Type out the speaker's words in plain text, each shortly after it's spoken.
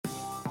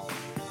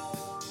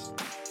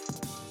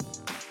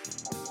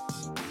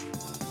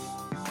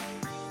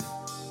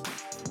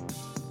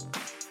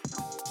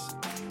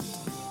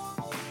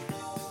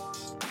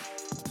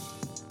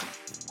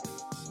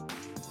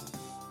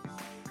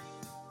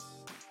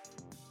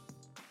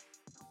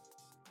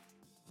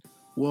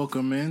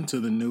Welcome in to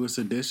the newest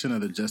edition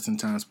of the Just in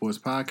Time Sports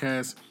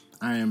Podcast.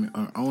 I am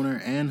an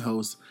owner and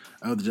host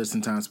of the Just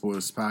in Time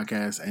Sports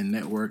Podcast and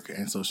network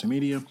and social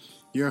media.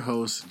 Your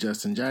host,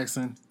 Justin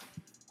Jackson.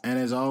 And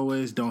as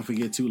always, don't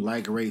forget to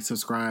like, rate,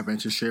 subscribe, and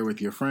to share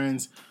with your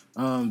friends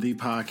the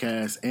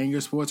podcast and your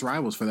sports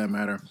rivals, for that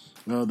matter,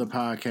 the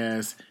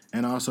podcast.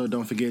 And also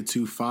don't forget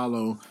to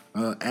follow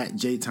at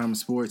JTime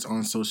Sports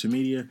on social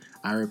media.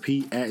 I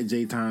repeat, at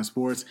JTime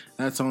Sports.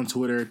 That's on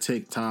Twitter,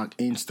 TikTok,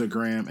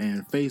 Instagram,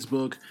 and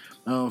Facebook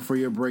for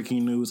your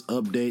breaking news,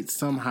 updates,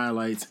 some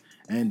highlights,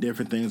 and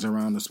different things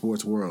around the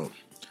sports world.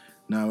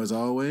 Now, as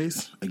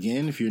always,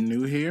 again, if you're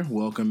new here,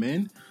 welcome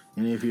in.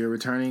 And if you're a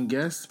returning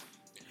guest,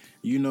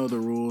 you know the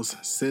rules.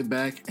 Sit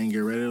back and get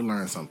ready to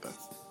learn something.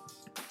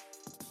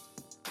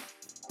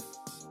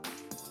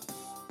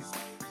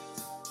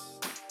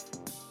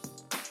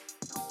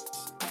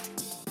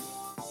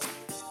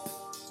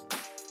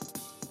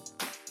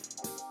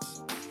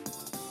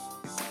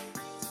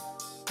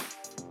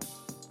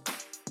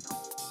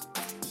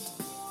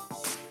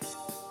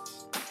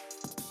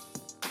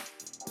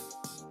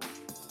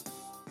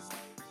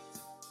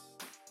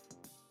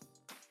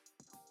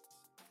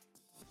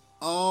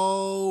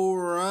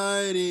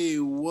 Alrighty,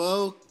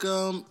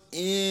 welcome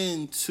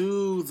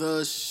into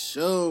the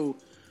show.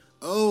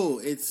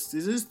 This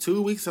is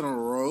 2 weeks in a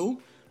row.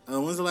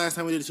 When's the last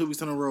time we did 2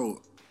 weeks in a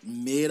row?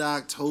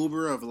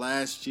 Mid-October of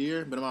last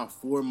year. Been about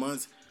 4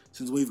 months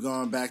since we've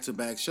gone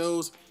back-to-back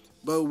shows,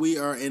 but we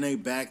are in a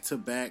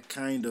back-to-back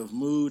kind of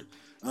mood.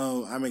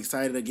 I'm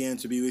excited again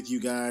to be with you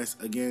guys.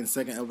 Again,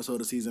 second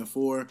episode of season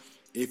 4.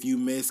 If you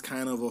missed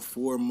kind of a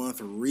 4-month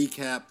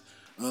recap,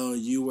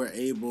 you were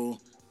able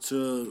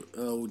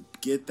to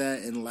get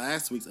that in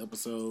last week's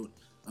episode.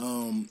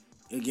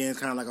 Again, it's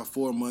kind of like a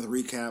 4-month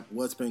recap,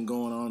 what's been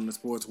going on in the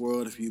sports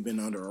world. If you've been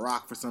under a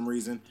rock for some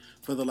reason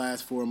for the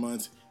last 4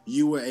 months,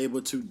 you were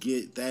able to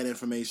get that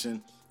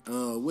information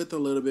with a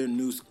little bit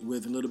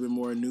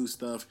more new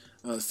stuff,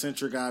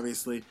 centric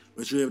obviously,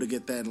 but you were able to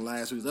get that in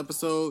last week's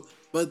episode.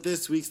 But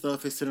this week's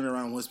stuff is centered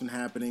around what's been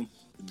happening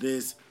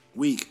this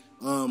week.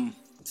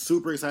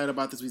 Super excited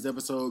about this week's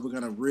episode. We're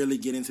gonna really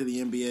get into the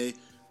NBA.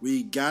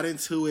 We got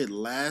into it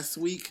last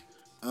week,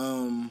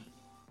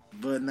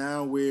 but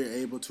now we're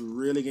able to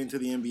really get into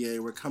the NBA.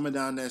 We're coming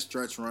down that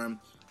stretch run.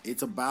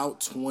 It's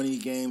about 20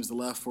 games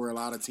left for a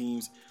lot of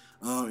teams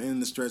in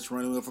the stretch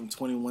run. We went from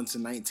 21 to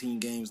 19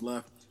 games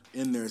left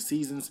in their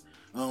seasons.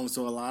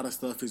 So a lot of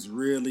stuff is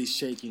really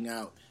shaking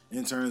out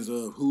in terms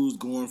of who's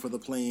going for the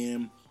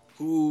play-in,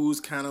 who's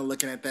kind of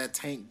looking at that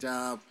tank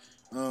job,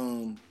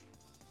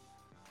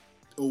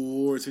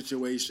 award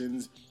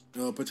situations,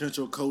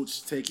 potential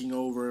coach taking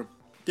over,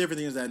 different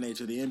things of that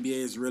nature. The NBA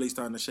is really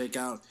starting to shake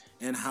out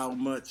and how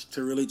much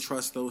to really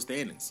trust those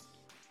standings.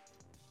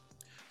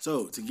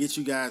 So, to get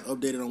you guys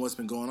updated on what's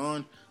been going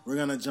on, we're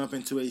going to jump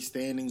into a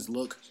standings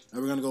look.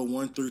 We're going to go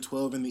 1 through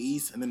 12 in the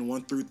East and then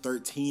 1 through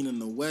 13 in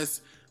the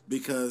West,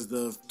 because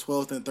the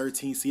 12th and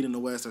 13th seed in the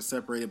West are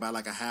separated by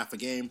like a half a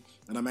game.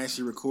 And I'm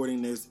actually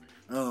recording this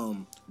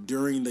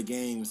during the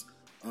games.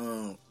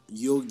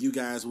 You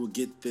guys will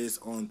get this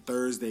on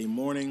Thursday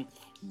morning,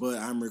 but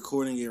I'm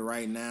recording it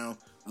right now.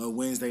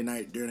 Wednesday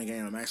night during the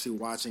game. I'm actually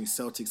watching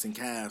Celtics and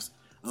Cavs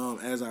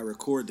as I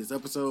record this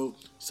episode,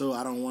 so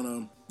I don't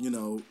want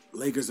to,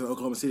 Lakers and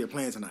Oklahoma City are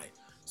playing tonight,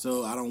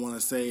 so I don't want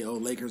to say,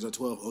 Lakers are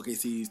 12th,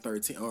 OKC's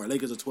 13th, or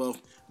Lakers are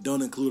 12th,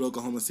 don't include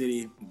Oklahoma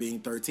City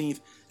being 13th,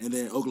 and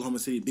then Oklahoma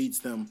City beats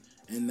them,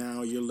 and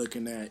now you're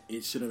looking at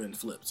it should have been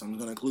flipped. So I'm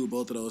going to include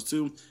both of those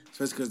too,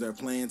 especially because they're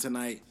playing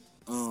tonight,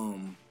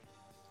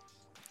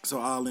 so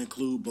I'll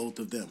include both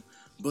of them.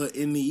 But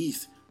in the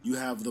East, you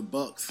have the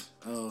Bucks.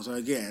 So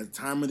again, at the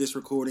time of this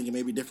recording, it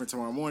may be different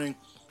tomorrow morning,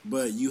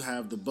 but you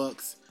have the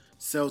Bucks,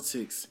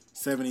 Celtics,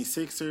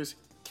 76ers,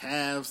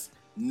 Cavs,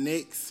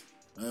 Knicks.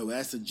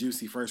 That's a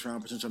juicy first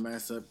round potential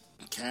matchup.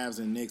 Cavs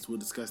and Knicks, we'll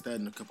discuss that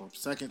in a couple of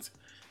seconds.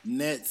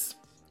 Nets,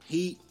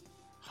 Heat,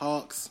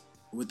 Hawks,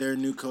 with their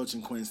new coach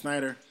in Quinn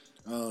Snyder,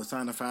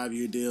 signed a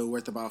 5-year deal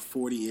worth about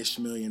 $40-ish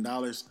million.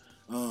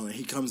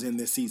 He comes in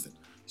this season.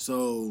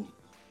 So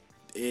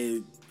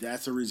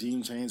that's a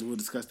regime change. We'll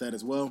discuss that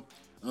as well.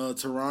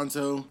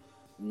 Toronto,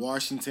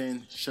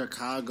 Washington,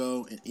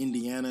 Chicago, and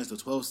Indiana is the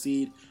 12th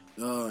seed.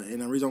 And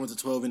the reason I went to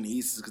 12 in the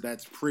East is because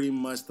that's pretty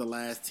much the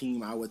last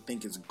team I would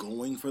think is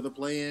going for the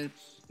play-in.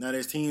 Now,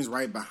 there's teams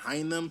right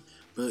behind them,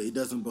 but it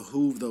doesn't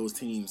behoove those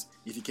teams,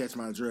 if you catch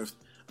my drift,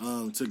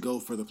 to go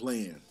for the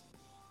play-in.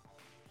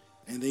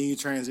 And then you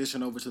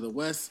transition over to the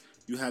West.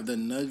 You have the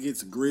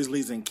Nuggets,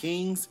 Grizzlies, and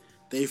Kings.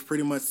 They've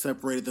pretty much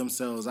separated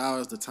themselves out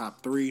as the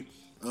top 3.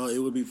 It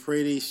would be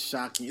pretty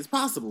shocking. It's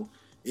possible,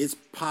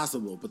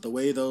 but the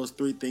way those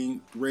three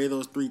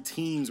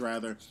teams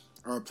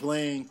are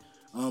playing,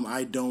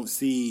 I don't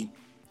see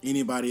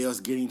anybody else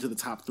getting to the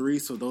top 3.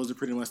 So those are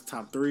pretty much the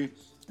top 3.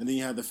 And then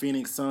you have the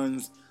Phoenix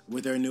Suns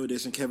with their new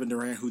addition, Kevin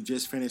Durant, who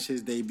just finished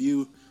his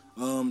debut,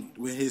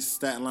 with his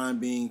stat line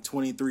being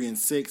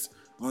 23-6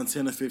 on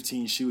 10 of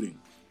 15 shooting.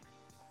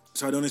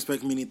 So I don't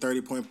expect many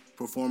 30-point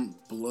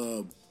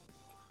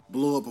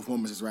blow-up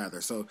performances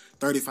rather. So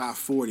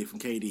 35-40 from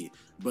KD,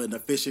 but an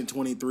efficient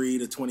 23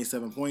 to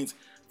 27 points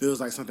feels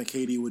like something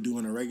KD would do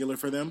on a regular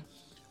for them.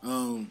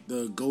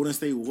 The Golden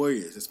State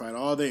Warriors, despite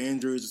all their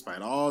injuries,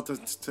 despite all the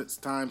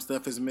time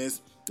Steph has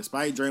missed,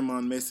 despite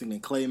Draymond missing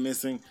and Klay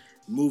missing,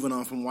 moving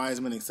on from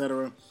Wiseman,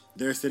 etc.,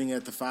 they're sitting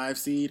at the 5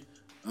 seed,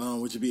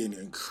 which would be an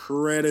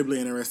incredibly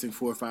interesting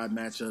 4-5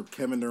 matchup.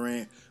 Kevin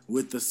Durant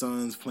with the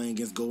Suns playing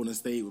against Golden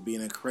State would be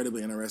an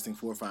incredibly interesting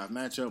 4-5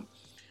 matchup.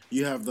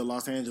 You have the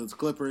Los Angeles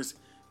Clippers,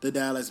 the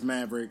Dallas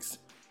Mavericks,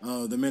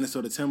 the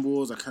Minnesota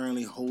Timberwolves are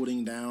currently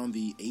holding down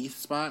the 8th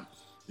spot.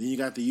 Then you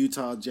got the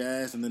Utah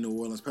Jazz and the New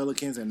Orleans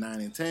Pelicans at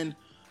 9 and 10.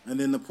 And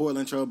then the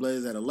Portland Trail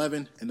Blazers at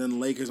 11. And then the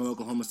Lakers and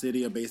Oklahoma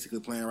City are basically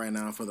playing right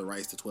now for the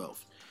rights to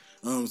 12.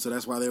 So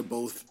that's why they're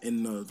both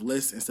in the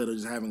list instead of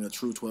just having a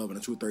true 12 and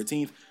a true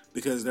 13th,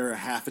 because they're a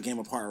half a game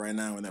apart right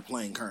now and they're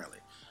playing currently.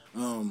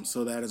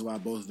 So that is why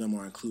both of them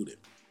are included.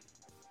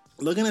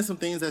 Looking at some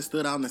things that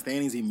stood out in the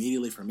standings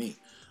immediately for me.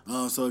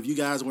 So if you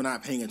guys were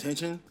not paying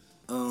attention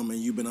and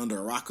you've been under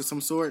a rock of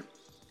some sort,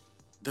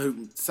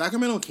 the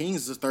Sacramento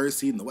Kings is the 3rd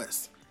seed in the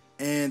West.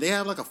 And they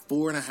have like a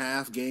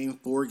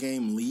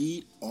 4.5-game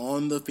lead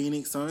on the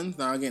Phoenix Suns.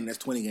 Now, again, there's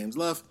 20 games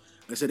left.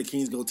 Let's say the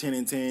Kings go 10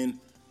 and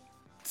 10.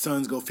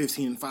 Suns go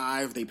 15 and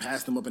 5. They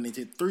pass them up and they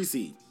take 3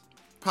 seed.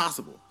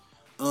 Possible.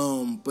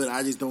 But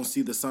I just don't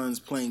see the Suns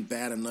playing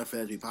bad enough for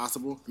that to be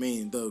possible. I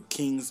mean, the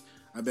Kings,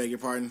 I beg your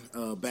pardon,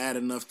 bad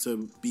enough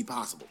to be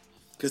possible.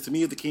 Because to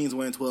me, if the Kings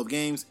win 12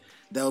 games,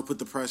 that would put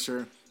the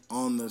pressure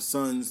on the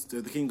Suns.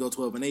 If the Kings go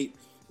 12 and 8,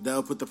 that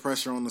would put the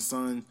pressure on the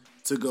Suns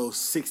to go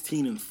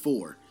 16 and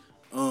 4.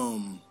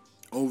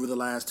 Over the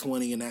last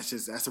 20, and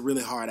that's a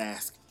really hard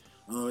ask.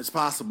 It's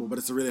possible, but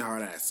it's a really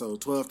hard ask. So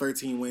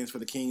 12-13 wins for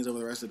the Kings over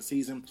the rest of the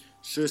season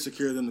should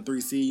secure them the 3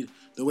 seed.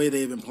 The way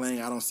they've been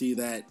playing, I don't see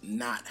that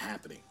not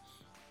happening.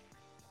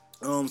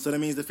 So that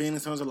means the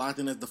Phoenix Suns are locked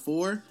in at the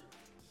 4.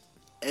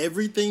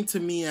 Everything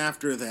to me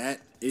after that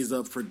is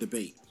up for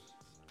debate.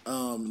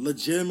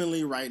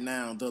 Legitimately right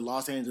now, the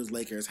Los Angeles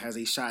Lakers has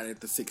a shot at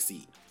the 6th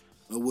seed.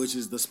 Which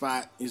is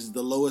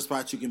the lowest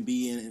spot you can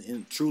be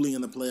in truly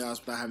in the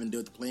playoffs without having to deal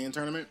with the play-in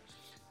tournament.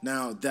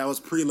 Now, that was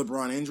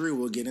pre-LeBron injury.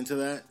 We'll get into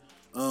that.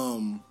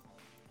 And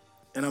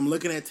I'm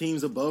looking at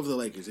teams above the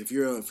Lakers. If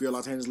you're a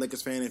Los Angeles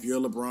Lakers fan, if you're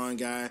a LeBron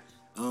guy,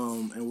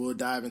 and we'll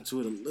dive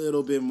into it a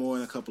little bit more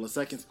in a couple of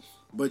seconds.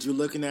 But you're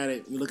looking at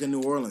it. You look at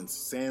New Orleans,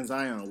 San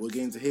Zion. We'll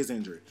get into his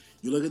injury.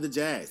 You look at the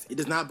Jazz. It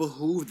does not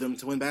behoove them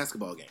to win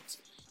basketball games.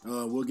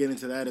 We'll get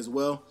into that as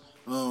well.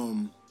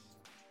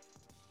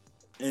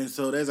 And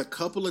so there's a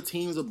couple of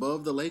teams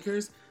above the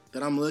Lakers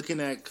that I'm looking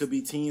at could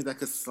be teams that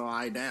could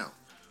slide down.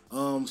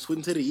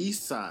 Switching to the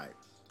East side,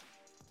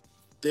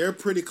 they're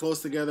pretty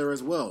close together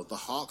as well. The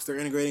Hawks, they're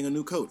integrating a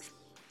new coach.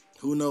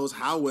 Who knows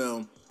how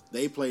well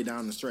they play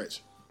down the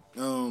stretch.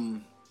 The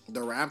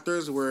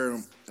Raptors were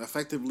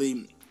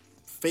effectively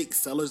fake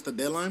sellers at the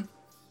deadline.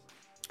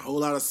 A whole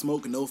lot of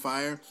smoke, no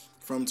fire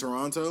from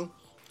Toronto.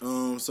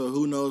 So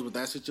who knows what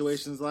that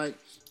situation's like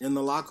in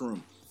the locker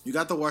room. You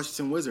got the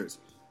Washington Wizards.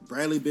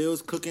 Bradley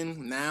Beal's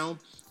cooking now,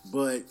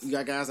 but you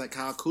got guys like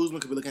Kyle Kuzma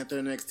could be looking at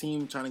their next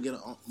team trying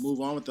to move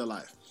on with their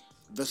life.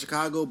 The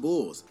Chicago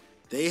Bulls,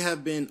 they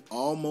have been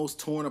almost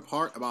torn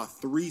apart about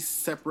 3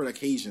 separate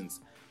occasions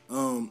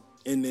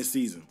in this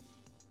season.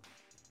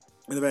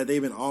 In fact,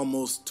 they've been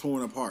almost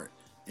torn apart.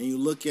 And you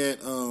look at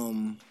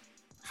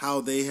how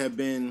they have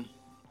been,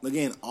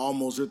 again,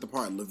 almost ripped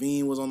apart.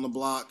 Levine was on the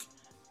block,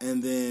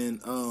 and then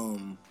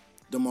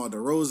DeMar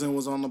DeRozan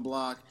was on the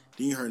block.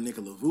 Then you heard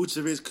Nikola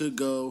Vucevic could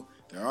go.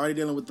 They're already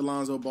dealing with the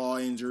Lonzo Ball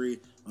injury,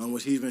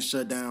 which he's been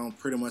shut down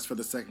pretty much for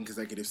the 2nd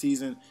consecutive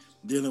season.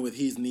 Dealing with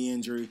his knee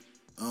injury.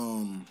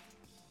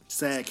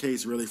 Sad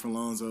case, really, for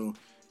Lonzo.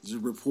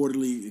 Just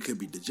reportedly, it could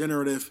be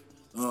degenerative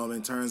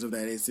in terms of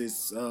that.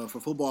 It's for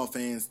football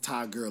fans,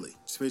 Todd Gurley.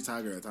 Especially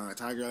Todd Gurley.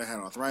 Todd Gurley had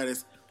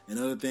arthritis and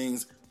other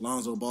things.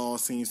 Lonzo Ball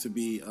seems to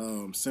be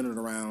centered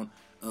around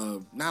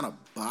not a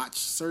botched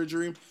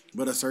surgery,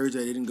 but a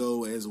surgery that didn't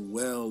go as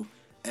well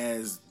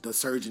as the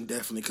surgeon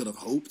definitely could have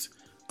hoped.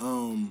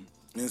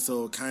 And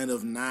so kind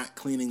of not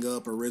cleaning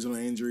up original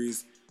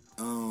injuries,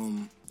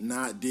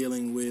 not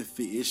dealing with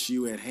the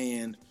issue at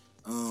hand,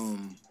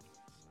 and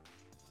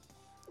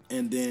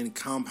then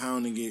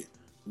compounding it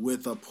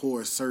with a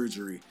poor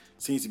surgery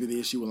seems to be the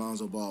issue with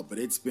Lonzo Ball. But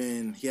he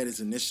had his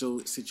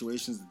initial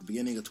situations at the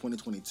beginning of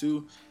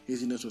 2022,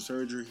 his initial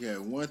surgery. He had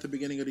one at the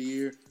beginning of the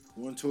year,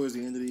 one towards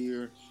the end of the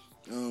year,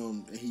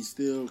 and he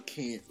still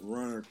can't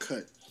run or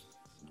cut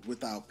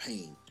without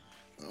pain.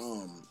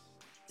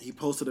 He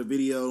posted a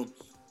video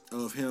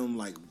of him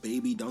like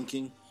baby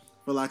dunking,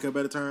 for lack of a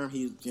better term.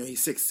 He's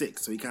 6'6",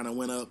 so he kind of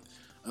went up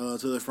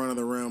to the front of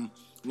the rim,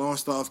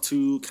 launched off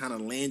 2, kind of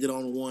landed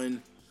on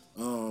 1,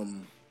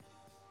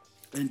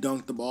 and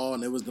dunked the ball.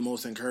 And it was the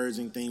most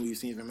encouraging thing we've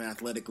seen from him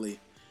athletically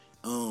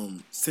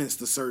since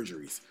the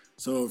surgeries.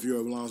 So if you're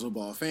a Lonzo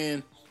Ball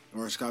fan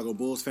or a Chicago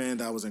Bulls fan,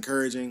 that was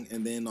encouraging.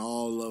 And then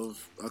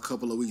a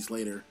couple of weeks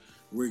later,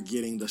 we're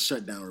getting the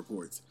shutdown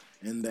reports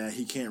and that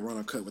he can't run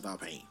or cut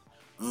without pain.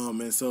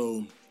 And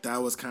so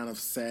that was kind of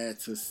sad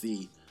to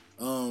see.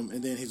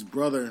 And then his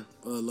brother,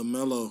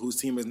 LaMelo, whose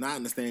team is not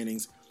in the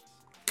standings,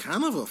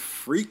 kind of a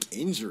freak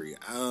injury.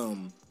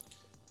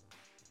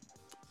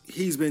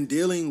 He's been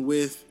dealing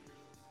with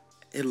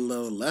a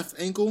left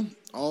ankle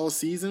all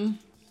season.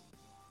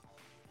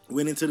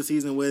 Went into the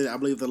season with, I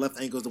believe the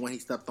left ankle is the one he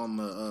stepped on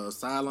the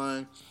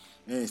sideline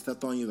and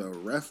stepped on either a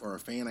ref or a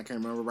fan, I can't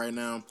remember right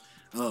now,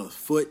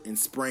 foot and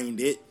sprained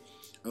it.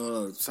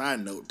 Side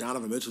note,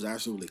 Donovan Mitchell's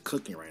absolutely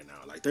cooking right now.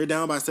 Like, they're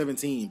down by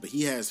 17, but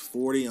he has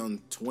 40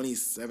 on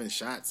 27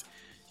 shots.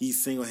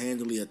 He's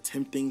single-handedly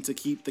attempting to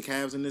keep the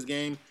Cavs in this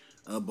game,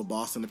 but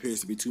Boston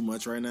appears to be too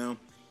much right now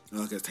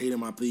because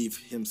Tatum, I believe,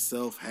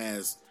 himself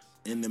has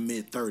in the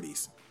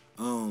mid-30s.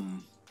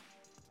 And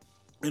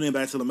then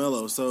back to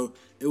LaMelo. So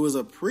it was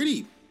a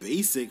pretty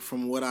basic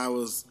from what I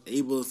was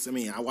able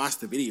to, I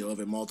watched the video of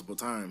it multiple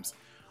times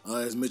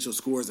as Mitchell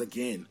scores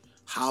again,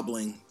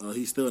 hobbling.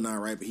 He's still not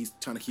right, but he's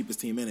trying to keep his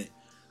team in it.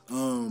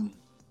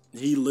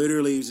 He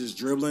literally is just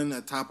dribbling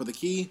at top of the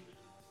key,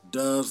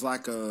 does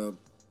like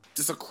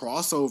just a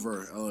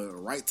crossover,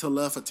 right to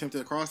left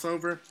attempted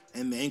crossover,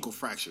 and the ankle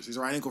fractures. His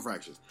right ankle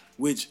fractures,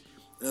 which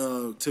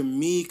to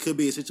me could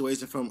be a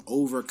situation from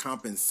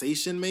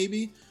overcompensation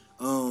maybe,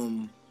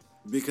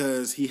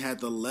 because he had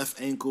the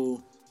left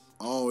ankle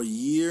all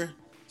year.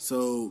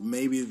 So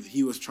maybe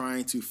he was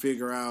trying to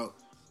figure out,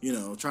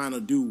 trying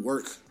to do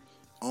work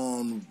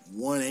on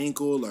one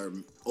ankle or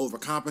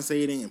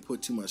overcompensating and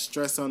put too much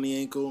stress on the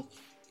ankle.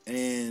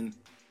 And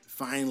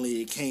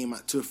finally it came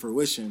to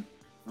fruition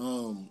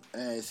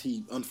as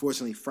he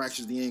unfortunately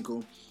fractures the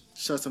ankle,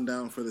 shuts him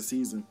down for the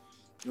season.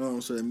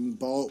 So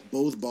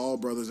both Ball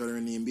brothers that are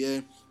in the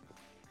NBA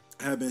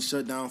have been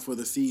shut down for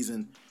the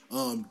season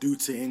due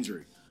to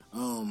injury.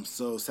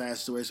 So sad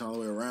situation all the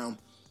way around.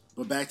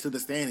 But back to the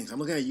standings. I'm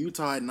looking at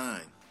Utah at 9.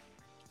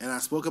 And I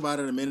spoke about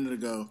it a minute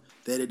ago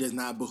that it does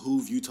not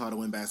behoove Utah to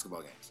win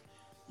basketball games.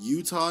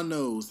 Utah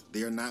knows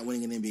they are not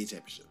winning an NBA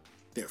championship.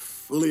 They're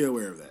fully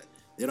aware of that.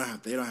 They don't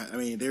have,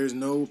 there's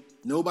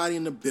nobody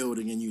in the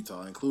building in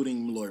Utah,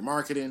 including Lloyd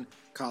Marketing,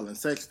 Colin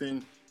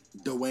Sexton,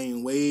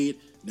 Dwayne Wade,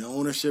 the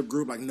ownership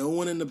group. Like, no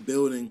one in the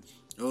building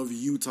of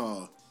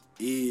Utah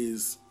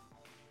is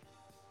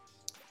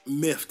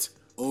miffed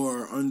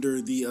or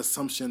under the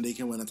assumption they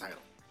can win a title.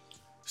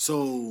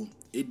 So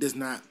it does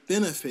not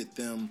benefit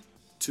them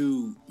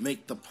to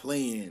make the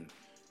play-in.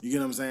 You get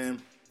what I'm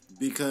saying?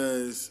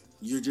 Because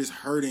you're just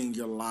hurting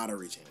your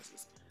lottery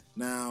chances.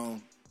 Now,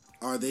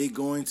 are they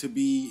going to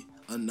be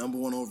a number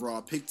 1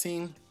 overall pick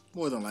team?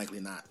 More than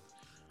likely not.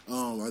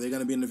 Are they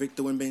going to be in the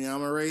Victor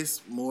Wembanyama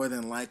race? More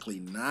than likely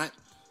not.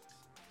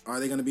 Are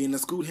they going to be in the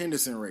Scoot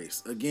Henderson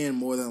race? Again,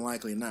 more than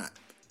likely not.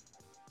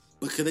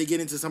 But could they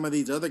get into some of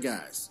these other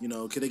guys?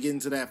 Could they get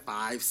into that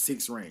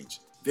 5-6 range?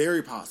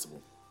 Very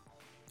possible.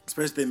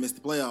 Especially if they miss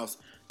the playoffs.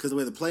 Because the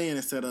way the play-in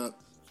is set up,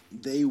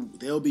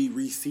 they'll be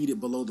reseeded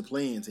below the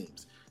play-in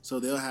teams. So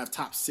they'll have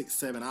top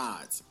 6-7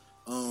 odds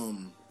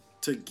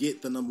to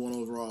get the number 1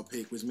 overall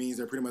pick, which means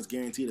they're pretty much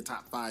guaranteed a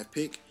top 5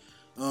 pick.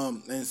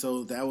 And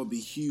so that would be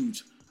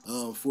huge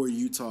for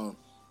Utah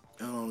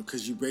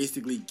because you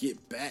basically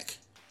get back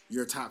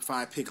your top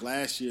 5 pick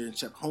last year in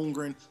Chet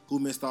Holmgren, who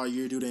missed all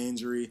year due to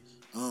injury.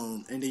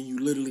 And then you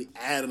literally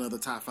add another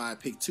top 5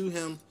 pick to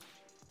him.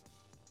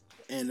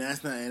 And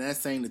that's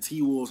saying the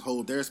T-Wolves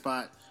hold their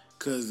spot,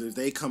 because if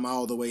they come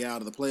all the way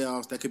out of the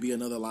playoffs, that could be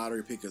another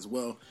lottery pick as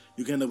well.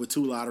 You can end up with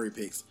 2 lottery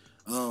picks.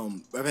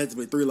 I've had to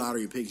play 3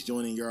 lottery picks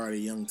joining your already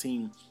young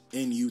team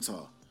in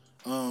Utah.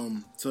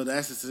 So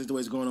that's the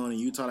situation going on in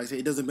Utah. Like I said,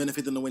 it doesn't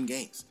benefit them to win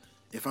games.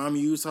 If I'm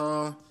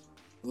Utah,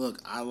 look,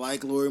 I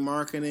like Laurie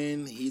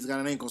Markkinen. He's got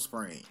an ankle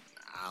sprain.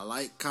 I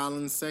like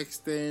Colin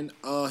Sexton.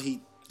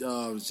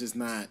 He's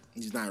not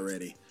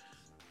ready.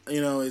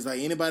 It's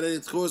like anybody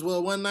that scores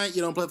well one night,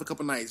 you don't play for a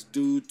couple nights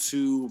due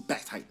to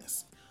back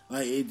tightness.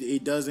 Like,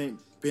 it doesn't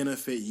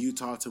benefit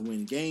Utah to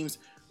win games,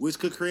 which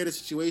could create a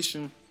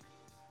situation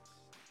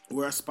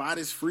where a spot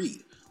is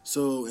free.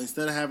 So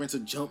instead of having to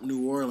jump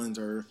New Orleans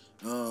or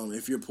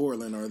if you're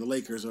Portland or the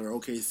Lakers or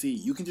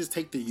OKC, you can just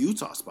take the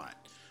Utah spot.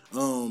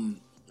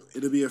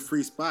 It'll be a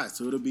free spot.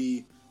 So it'll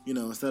be,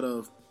 instead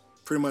of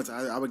pretty much,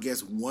 I would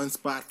guess 1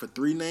 spot for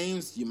 3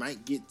 names, you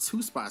might get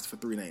 2 spots for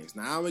 3 names.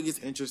 Now it gets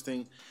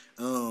interesting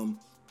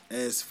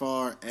as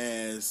far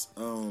as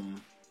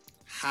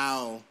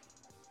how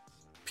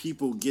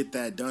people get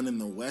that done in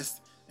the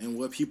West and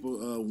what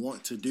people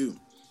want to do.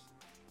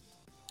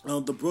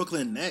 The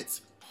Brooklyn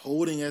Nets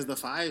holding as the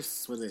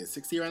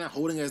 6th seed right now,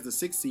 holding as the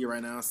 6th seed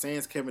right now,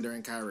 sans Kevin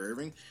Durant, Kyrie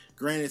Irving.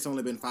 Granted, it's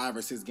only been 5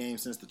 or 6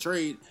 games since the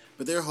trade,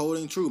 but they're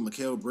holding true.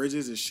 Mikal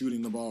Bridges is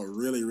shooting the ball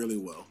really, really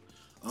well.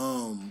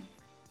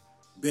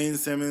 Ben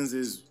Simmons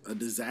is a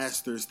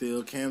disaster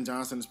still. Cam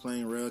Johnson is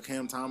playing real.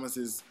 Cam Thomas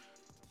is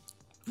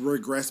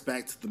regressed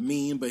back to the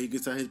mean, but he can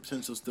tell his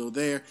potential still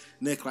there.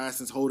 Nick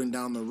Claxton's holding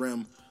down the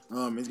rim.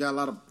 He's got a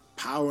lot of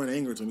power and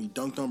anger to him. He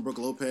dunked on Brook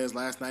Lopez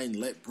last night and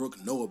let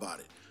Brook know about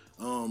it.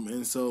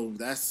 And so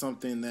that's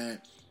something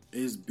that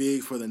is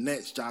big for the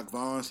Nets. Jacque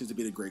Vaughn seems to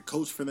be the great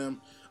coach for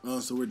them.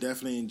 So we're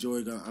definitely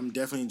enjoying. I'm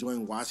definitely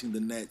enjoying watching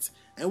the Nets,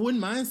 and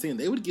wouldn't mind seeing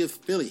they would give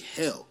Philly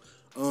hell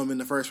in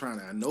the first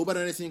round. Now, nobody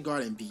on the team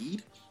guard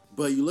Embiid,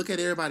 but you look at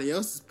everybody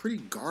else; it's pretty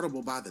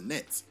guardable by the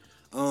Nets.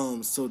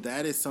 So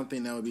that is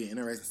something that would be an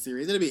interesting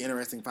series. It'll be an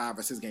interesting 5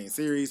 or 6 game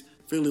series.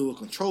 Philly will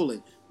control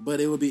it, but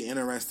it would be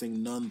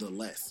interesting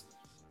nonetheless.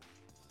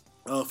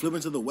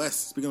 Flipping to the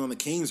West, speaking on the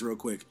Kings real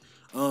quick.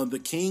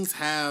 The Kings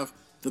have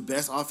the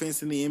best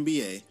offense in the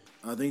NBA.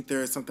 I think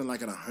there's something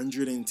like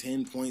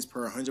 110 points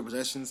per 100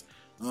 possessions.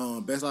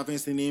 Best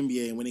offense in the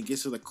NBA. And when it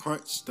gets to the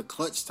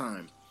clutch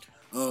time,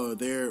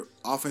 their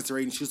offensive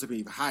rating shoots up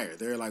even higher.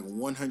 They're like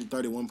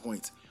 131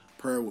 points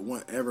per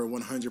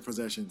 100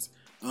 possessions.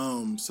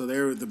 So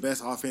they're the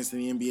best offense in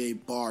the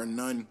NBA, bar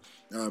none.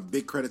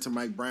 Big credit to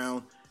Mike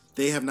Brown.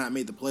 They have not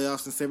made the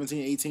playoffs in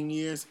 17, 18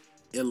 years.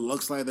 It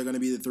looks like they're going to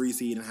be the 3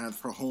 seed and have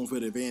home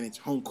court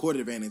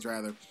advantage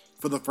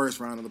for the first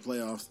round of the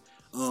playoffs.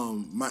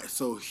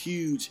 So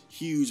huge,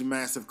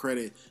 massive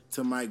credit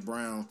to Mike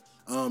Brown,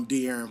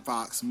 De'Aaron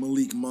Fox,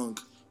 Malik Monk,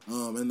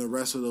 and the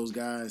rest of those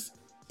guys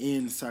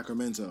in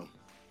Sacramento.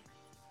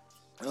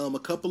 A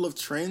couple of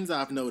trends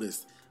I've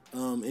noticed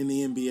in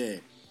the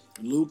NBA.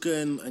 Luka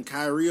and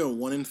Kyrie are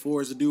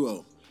 1-4 as a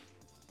duo.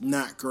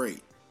 Not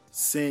great.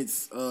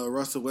 Since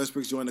Russell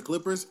Westbrook joined the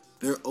Clippers,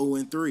 they're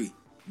 0-3.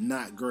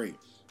 Not great.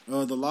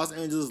 The Los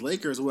Angeles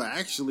Lakers were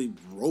actually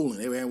rolling.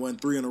 They had won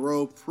 3 in a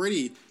row.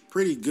 Pretty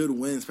good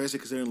win, especially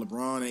considering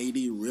LeBron and AD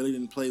really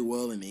didn't play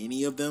well in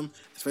any of them,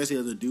 especially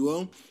as a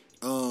duo.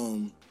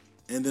 And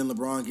then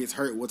LeBron gets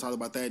hurt. We'll talk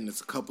about that in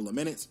just a couple of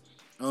minutes.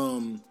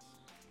 And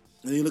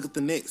then you look at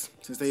the Knicks.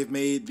 Since they have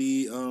made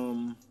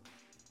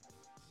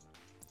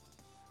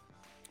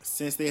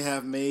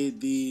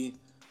the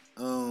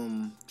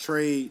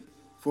trade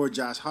for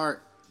Josh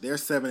Hart, they're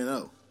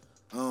 7-0.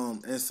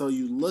 And so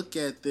you look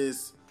at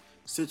this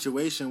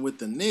situation with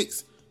the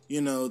Knicks,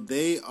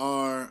 they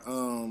are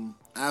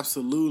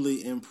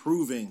absolutely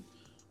improving.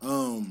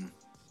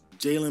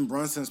 Jalen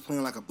Brunson's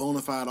playing like a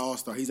bona fide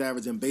all-star. He's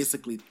averaging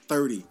basically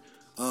 30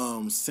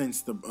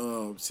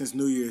 since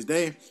New Year's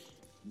Day.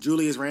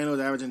 Julius Randle is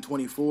averaging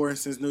 24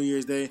 since New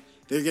Year's Day.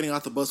 They're getting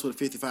off the bus with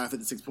 55,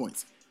 56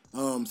 points.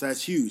 So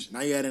that's huge.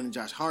 Now you add in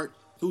Josh Hart,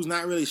 who's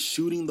not really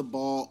shooting the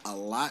ball a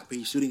lot, but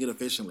he's shooting it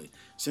efficiently.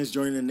 Since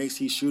joining the Knicks,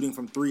 he's shooting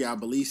from 3, I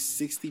believe,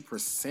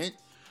 60%.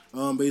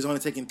 But he's only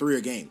taking 3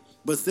 a game.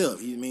 But still,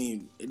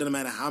 it doesn't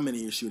matter how many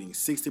you're shooting.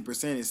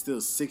 60% is still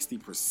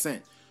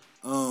 60%.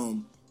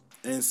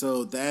 And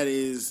so that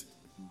is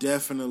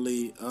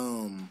definitely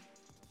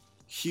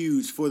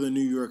huge for the New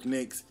York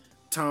Knicks.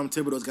 Tom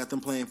Thibodeau's got them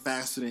playing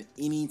faster than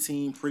any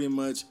team, pretty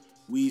much.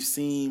 We've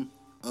seen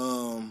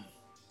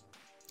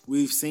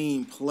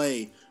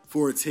play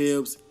for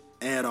Tibbs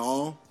at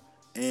all.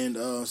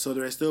 And so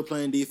they're still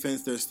playing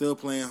defense. They're still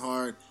playing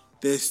hard.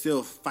 They're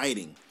still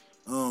fighting,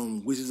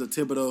 which is a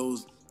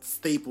Thibodeau's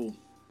staple.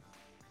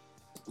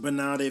 But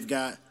now they've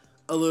got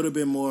a little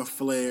bit more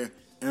flair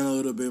and a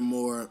little bit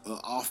more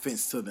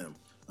offense to them,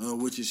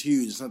 which is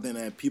huge. It's something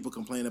that people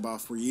complained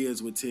about for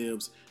years with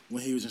Tibbs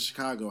when he was in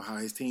Chicago, how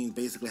his team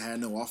basically had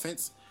no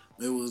offense.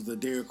 It was the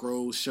Derrick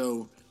Rose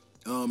show.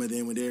 And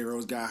then when Derrick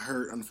Rose got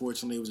hurt,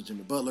 unfortunately, it was a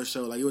Jimmy Butler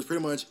show. Like, it was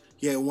pretty much,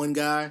 he had one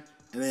guy,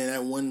 and then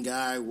that one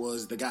guy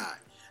was the guy.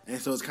 And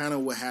so it's kind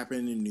of what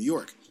happened in New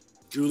York.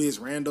 Julius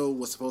Randle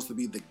was supposed to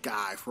be the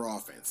guy for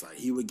offense. Like,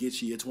 he would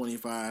get you your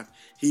 25.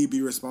 He'd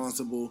be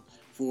responsible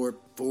for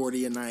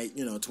 40 a night,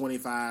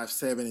 25,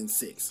 7, and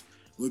 6.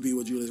 Would be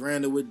what Julius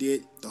Randle would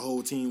did. The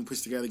whole team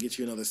pushed together, get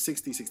you another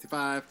 60,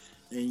 65,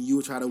 and you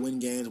would try to win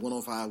games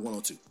 105,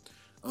 102.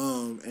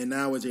 And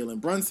now with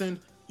Jalen Brunson,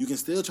 you can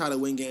still try to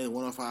win games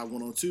 105,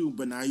 102,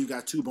 but now you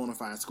got 2 bona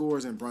fide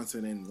scorers in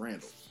Brunson and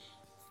Randle.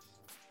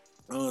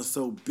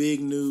 So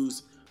big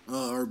news,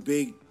 or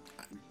big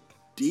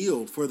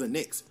deal for the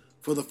Knicks.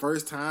 For the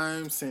first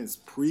time since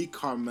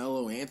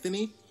pre-Carmelo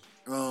Anthony,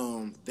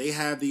 they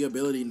have the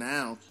ability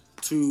now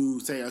to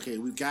say, okay,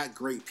 we've got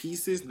great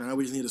pieces, now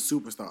we just need a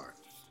superstar.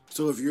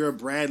 So if you're a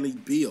Bradley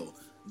Beal,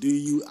 do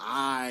you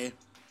eye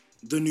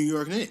the New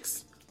York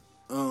Knicks?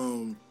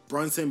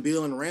 Brunson,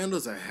 Beal, and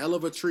Randle's a hell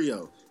of a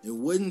trio. It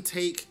wouldn't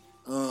take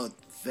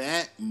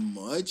that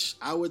much,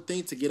 I would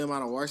think, to get them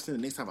out of Washington.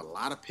 The Knicks have a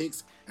lot of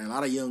picks and a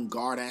lot of young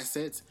guard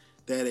assets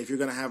that if you're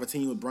going to have a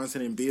team with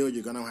Brunson and Beal,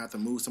 you're going to have to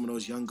move some of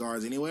those young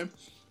guards anyway.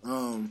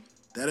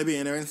 That'll be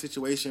an interesting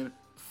situation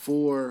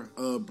for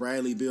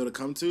Bradley Beal to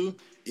come to.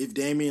 If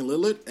Damian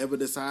Lillard ever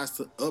decides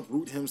to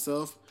uproot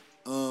himself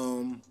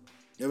from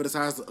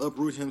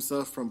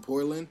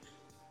Portland,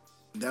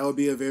 that would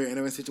be a very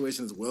interesting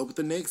situation as well with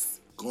the Knicks.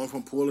 Going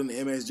from Portland to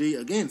MSG,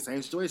 again,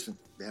 same situation.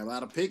 They have a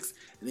lot of picks,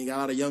 and they got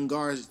a lot of young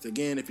guards.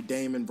 Again, if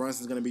Damian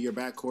Brunson's going to be your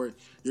backcourt,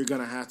 you're going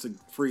to have to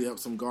free up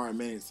some guard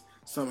minutes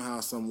somehow,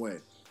 some way.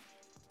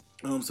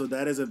 So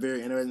that is a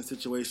very interesting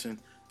situation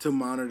to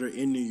monitor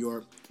in New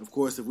York. Of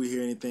course, if we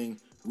hear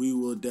anything, we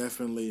will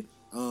definitely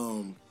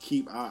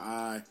keep our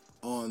eye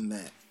on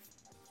that.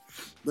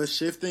 But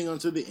shifting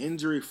onto the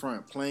injury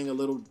front, playing a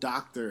little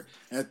doctor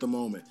at the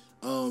moment.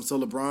 So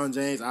LeBron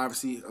James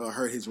obviously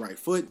hurt his right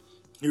foot.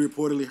 He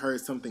reportedly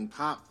heard something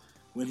pop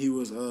when he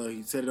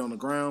said it on the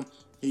ground.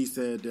 He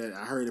said that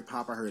I heard it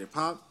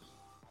pop.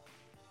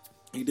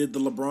 He did the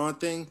LeBron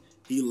thing.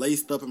 He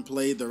laced up and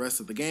played the rest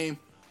of the game.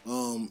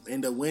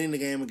 Ended up winning the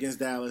game against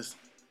Dallas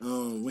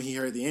when he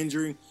heard the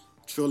injury.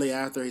 Shortly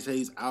after, he said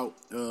he's out.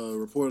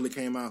 Reportedly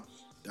came out.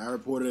 I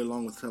reported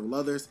along with a couple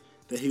others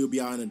that he would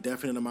be out in a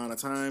definite amount of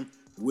time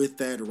with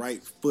that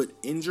right foot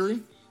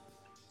injury.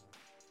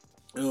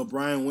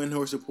 Brian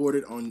Windhorst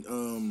reported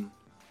on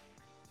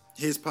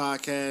his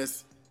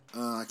podcast.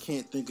 I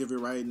can't think of it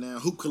right now.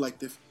 Hoop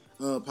Collective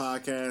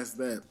podcast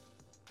that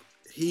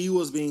he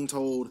was being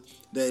told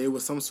that it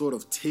was some sort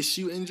of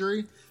tissue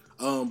injury,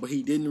 but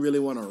he didn't really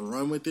want to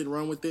run with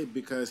it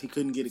because he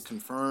couldn't get it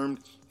confirmed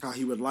how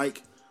he would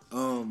like.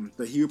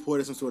 But he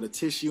reported some sort of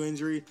tissue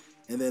injury,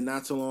 and then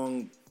not too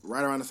long,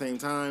 right around the same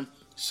time,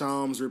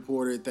 Shams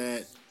reported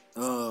that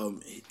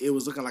it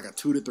was looking like a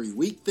 2 to 3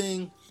 week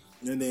thing,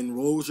 and then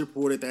Rose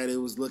reported that it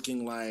was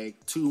looking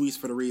like 2 weeks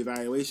for the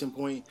reevaluation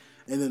point,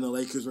 and then the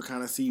Lakers were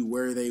kind of see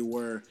where they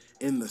were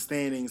in the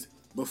standings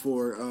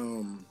before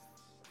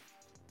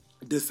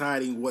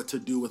deciding what to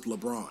do with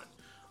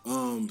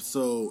LeBron.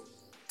 So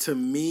to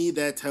me,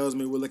 that tells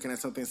me we're looking at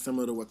something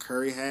similar to what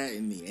Curry had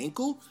in the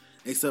ankle,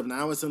 except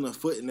now it's in the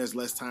foot and there's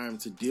less time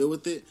to deal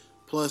with it.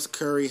 Plus,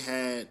 Curry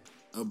had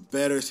a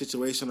better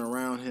situation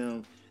around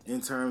him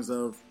in terms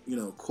of,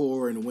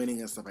 core and winning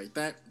and stuff like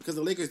that. Because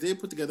the Lakers did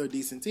put together a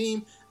decent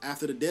team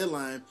after the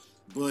deadline,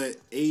 but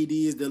AD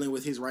is dealing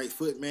with his right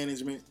foot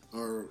management,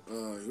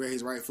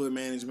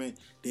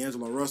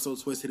 D'Angelo Russell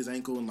twisted his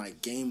ankle in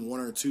like game 1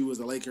 or 2 as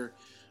a Laker.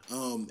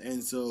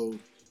 And so,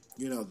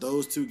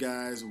 those two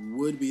guys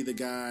would be the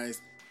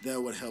guys that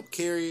would help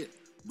carry it,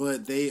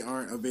 but they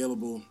aren't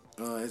available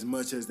as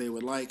much as they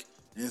would like.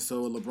 And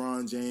so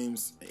LeBron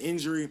James'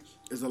 injury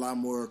is a lot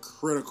more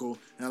critical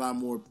and a lot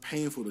more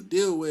painful to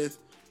deal with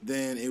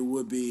than it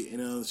would be in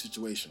another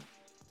situation.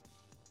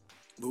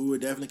 But we will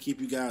definitely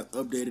keep you guys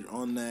updated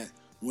on that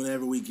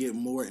whenever we get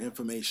more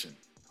information.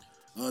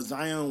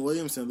 Zion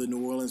Williamson of the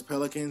New Orleans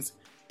Pelicans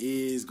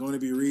is going to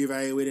be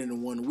reevaluated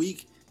in 1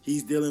 week.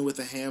 He's dealing with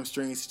a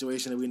hamstring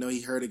situation that we know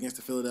he hurt against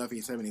the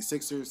Philadelphia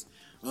 76ers.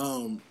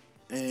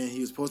 And he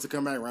was supposed to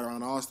come back right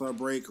around All-Star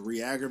break,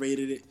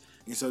 re-aggravated it.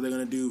 And so they're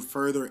going to do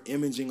further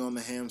imaging on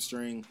the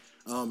hamstring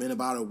in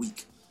about a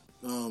week.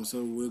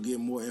 So we'll get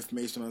more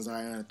information on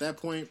Zion at that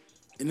point.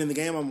 And in the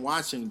game I'm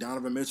watching,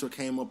 Donovan Mitchell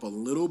came up a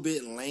little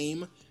bit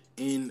lame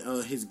in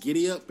his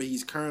giddy-up, but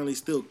he's currently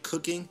still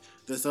cooking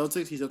the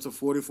Celtics. He's up to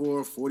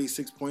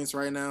 46 points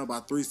right now,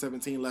 about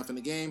 3:17 left in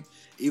the game.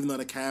 Even though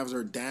the Cavs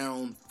are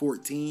down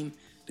 14,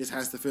 this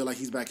has to feel like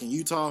he's back in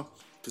Utah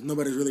because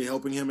nobody's really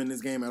helping him in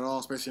this game at all,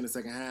 especially in the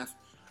second half.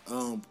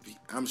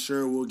 I'm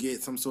sure we'll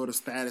get some sort of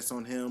status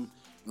on him.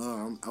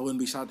 I wouldn't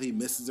be shocked if he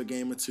misses a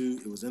game or two.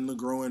 It was in the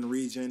growing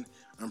region.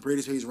 I'm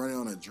pretty sure he's running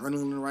on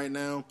adrenaline right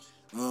now.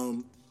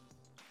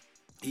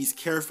 He's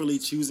carefully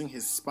choosing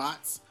his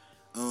spots.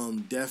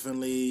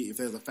 Definitely, if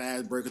there's a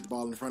fast break with the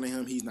ball in front of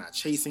him, he's not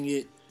chasing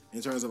it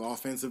in terms of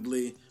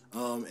offensively.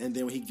 And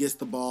then when he gets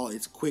the ball,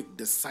 it's quick,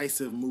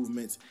 decisive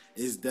movements.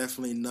 It's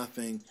definitely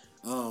nothing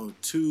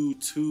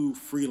too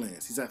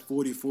freelance. He's at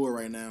 44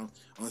 right now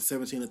on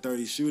 17 of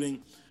 30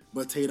 shooting,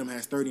 but Tatum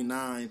has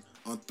 39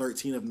 on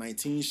 13 of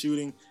 19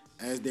 shooting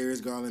as Darius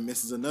Garland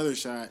misses another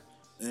shot.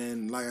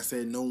 And like I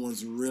said, no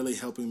one's really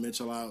helping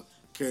Mitchell out.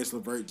 Karis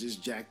LeVert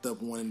just jacked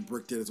up one and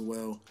bricked it as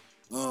well.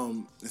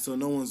 And so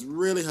no one's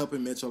really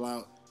helping Mitchell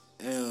out.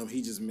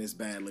 He just missed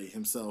badly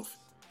himself.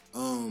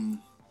 Kind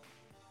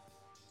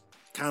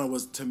of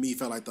was, to me,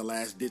 felt like the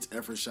last ditch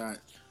effort shot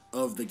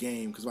of the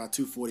game because about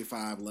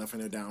 2:45 left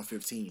and they're down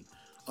 15.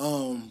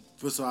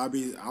 So I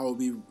will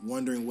be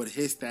wondering what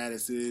his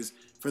status is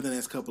for the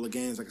next couple of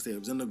games. Like I said, it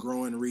was in the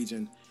growing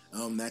region.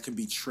 That could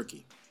be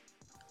tricky.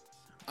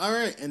 All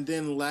right, and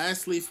then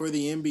lastly for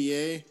the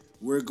NBA,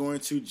 we're going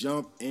to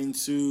jump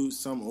into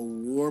some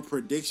award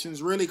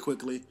predictions really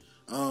quickly.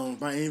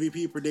 My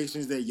MVP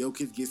predictions that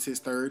Jokic gets his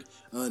third.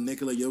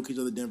 Nikola Jokic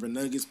of the Denver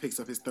Nuggets picks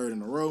up his third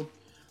in a row.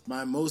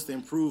 My most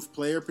improved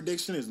player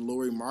prediction is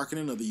Lauri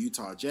Markkanen of the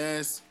Utah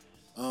Jazz.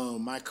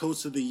 My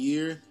coach of the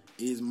year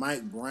is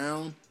Mike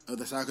Brown of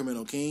the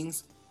Sacramento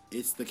Kings.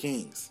 It's the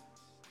Kings.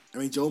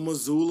 Joe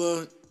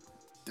Mazzulla,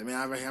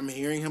 I'm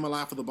hearing him a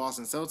lot for the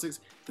Boston Celtics.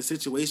 The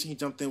situation he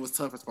jumped in was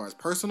tough as far as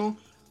personal,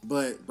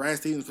 but Brad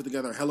Stevens put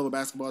together a hell of a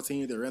basketball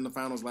team. They were in the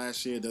finals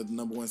last year. They're the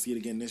number 1 seed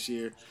again this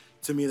year.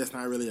 To me, that's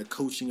not really a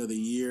coaching of the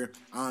year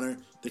honor.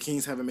 The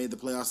Kings haven't made the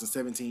playoffs in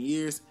 17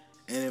 years,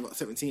 and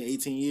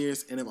 18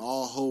 years, and if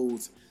all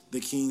holds, the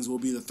Kings will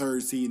be the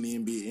 3rd seed in the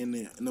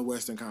NBA in the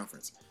Western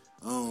Conference.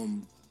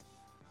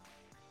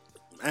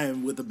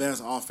 And with the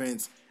best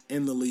offense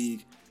in the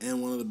league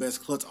and one of the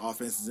best clutch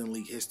offenses in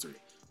league history.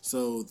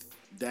 So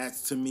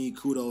that's, to me,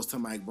 kudos to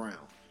Mike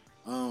Brown.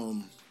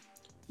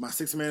 My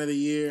sixth man of the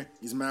year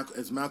is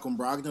Malcolm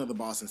Brogdon of the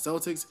Boston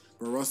Celtics,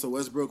 but Russell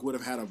Westbrook would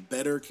have had a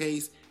better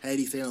case had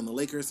he stayed on the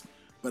Lakers.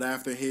 But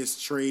after his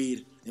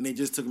trade, and they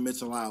just took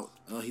Mitchell out,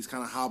 he's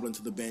kind of hobbling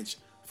to the bench.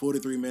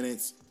 43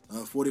 minutes,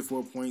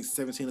 44 points,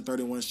 17 to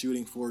 31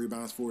 shooting, 4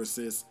 rebounds, 4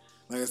 assists.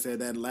 Like I said,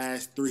 that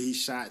last three he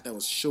shot that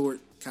was short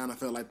kind of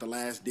felt like the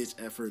last ditch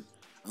effort.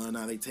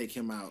 Now they take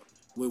him out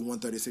with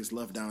 136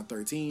 left, down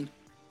 13.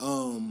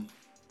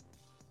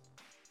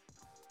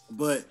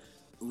 But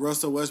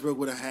Russell Westbrook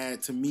would have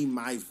had, to me,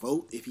 my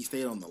vote if he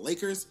stayed on the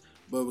Lakers.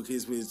 But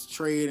because with his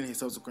trade and his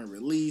subsequent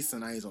release,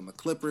 and now he's on the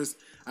Clippers,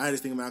 I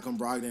just think Malcolm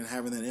Brogdon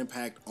having that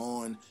impact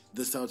on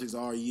the Celtics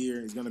all year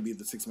is going to be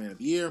the sixth man of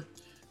the year.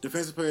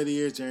 Defensive player of the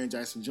year is Jaren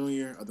Jackson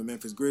Jr. of the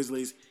Memphis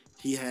Grizzlies.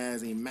 He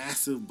has a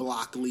massive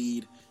block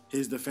lead.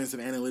 His defensive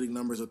analytic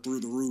numbers are through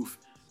the roof.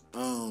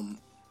 And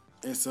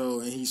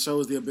he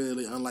shows the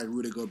ability, unlike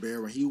Rudy Gobert,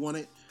 where he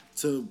wanted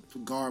to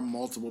guard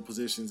multiple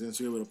positions and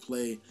to be able to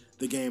play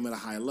the game at a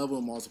high level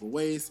in multiple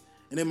ways.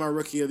 And then my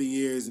rookie of the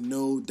year is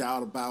no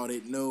doubt about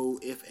it, no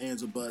ifs,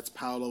 ands, or buts,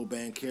 Paolo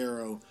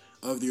Banchero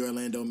of the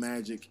Orlando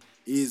Magic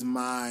is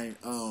my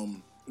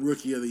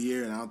rookie of the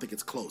year, and I don't think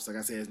it's close. Like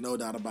I said, there's no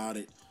doubt about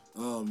it.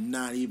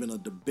 Not even a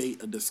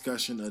debate, a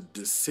discussion, a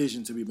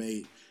decision to be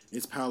made.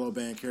 It's Paolo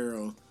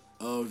Banchero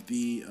of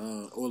the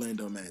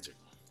Orlando Magic.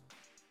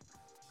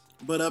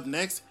 But up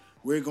next,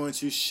 we're going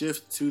to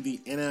shift to the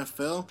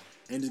NFL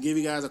and just give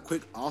you guys a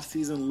quick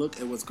off-season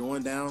look at what's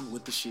going down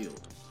with the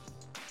Shield.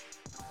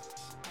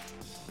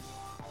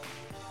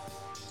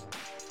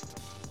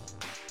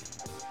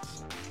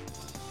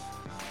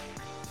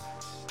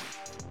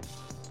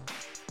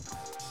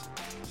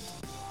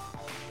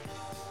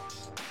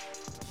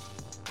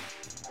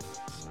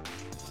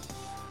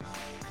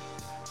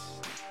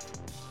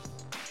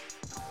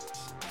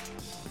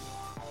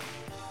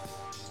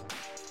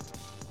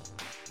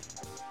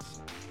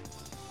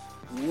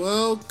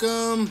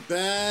 Welcome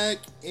back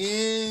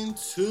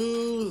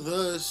into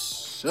the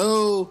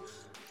show.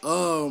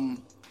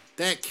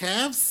 That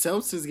Cavs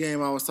Celtics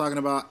game I was talking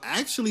about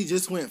actually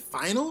just went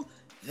final.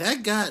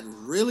 That got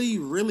really,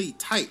 really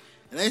tight.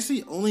 It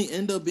actually only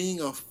ended up being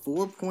a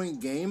 4-point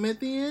game at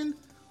the end.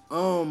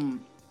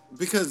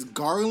 Because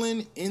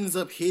Garland ends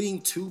up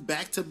hitting 2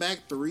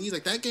 back-to-back threes.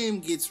 Like, that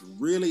game gets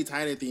really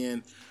tight at the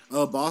end.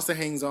 Boston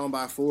hangs on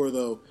by 4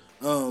 though.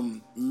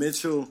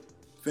 Mitchell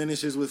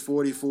finishes with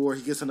 44.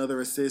 He gets another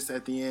assist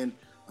at the end.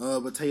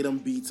 But Tatum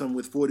beats him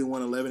with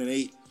 41, 11, and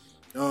 8.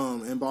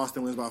 And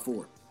Boston wins by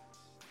 4.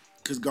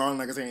 Because Garland,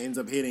 like I said, ends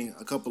up hitting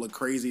a couple of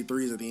crazy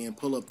threes at the end.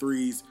 Pull-up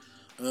threes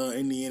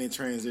in the end in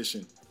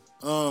transition.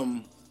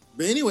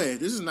 But anyway,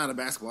 this is not a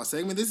basketball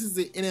segment. This is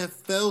the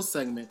NFL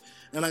segment.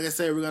 And like I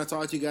said, we're going to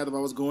talk to you guys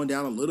about what's going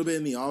down a little bit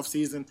in the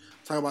offseason.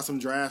 Talk about some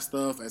draft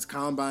stuff as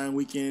Combine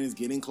weekend is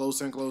getting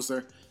closer and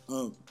closer.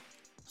 So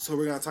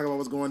we're going to talk about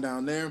what's going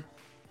down there.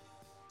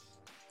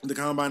 The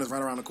Combine is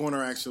right around the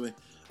corner, actually.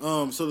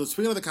 So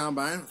speaking of the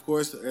Combine, of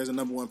course, there's a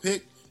number 1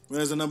 pick. When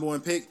there's a number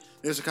 1 pick,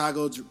 the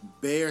Chicago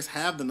Bears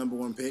have the number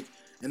 1 pick,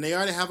 and they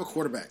already have a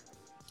quarterback.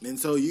 And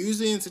so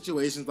usually in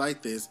situations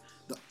like this,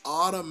 the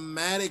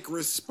automatic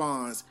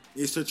response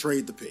is to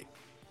trade the pick.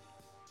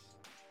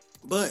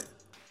 But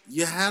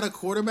you had a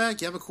quarterback,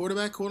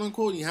 quote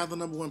unquote, and you have the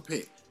number 1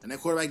 pick. And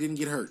that quarterback didn't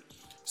get hurt.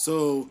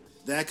 So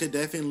that could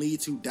definitely lead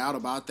to doubt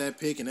about that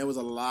pick. And there was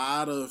a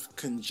lot of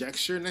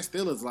conjecture, and there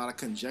still is a lot of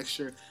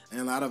conjecture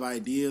and a lot of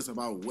ideas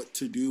about what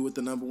to do with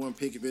the number 1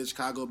 pick if it's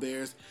Chicago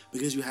Bears,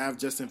 because you have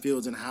Justin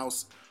Fields in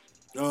house.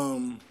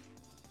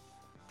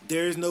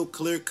 There is no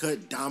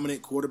clear-cut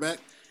dominant quarterback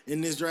in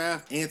this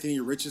draft. Anthony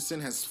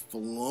Richardson has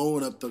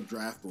flown up the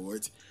draft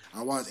boards.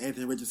 I watched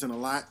Anthony Richardson a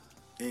lot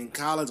in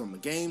college on the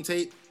game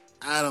tape.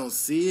 I don't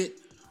see it.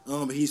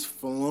 But he's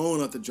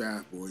flown up the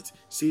draft boards.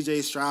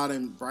 C.J. Stroud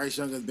and Bryce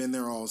Young have been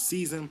there all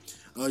season.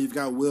 You've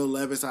got Will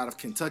Levis out of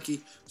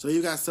Kentucky. So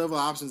you've got several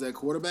options at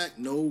quarterback.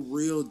 No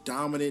real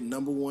dominant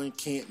number 1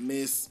 can't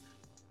miss.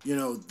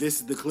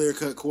 This is the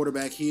clear-cut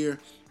quarterback here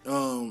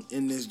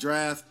in this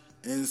draft.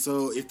 And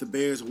so if the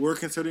Bears were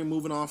considering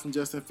moving on from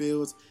Justin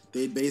Fields,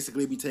 they'd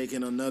basically be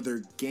taking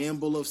another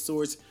gamble of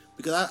sorts.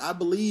 Because I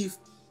believe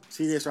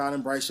C.J. Stroud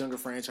and Bryce Young are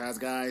franchise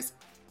guys.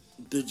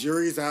 The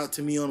jury's out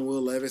to me on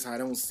Will Levis. I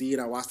don't see it.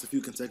 I watched a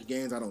few Kentucky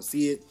games. I don't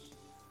see it.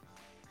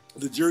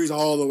 The jury's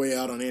all the way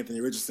out on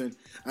Anthony Richardson.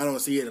 I don't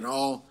see it at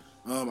all.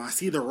 I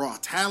see the raw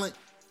talent,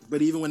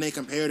 but even when they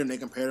compared him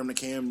to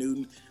Cam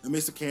Newton, a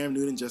mix of Cam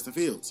Newton and Justin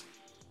Fields.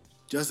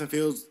 Justin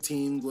Fields'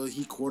 team,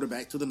 he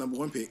quarterbacked to the number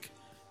 1 pick,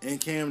 and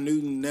Cam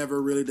Newton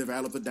never really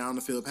developed a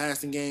down-the-field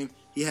passing game.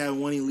 He had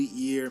one elite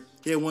year.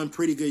 He had one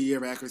pretty good year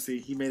of accuracy.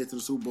 He made it to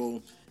the Super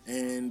Bowl,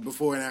 and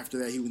before and after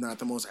that, he was not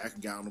the most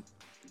accurate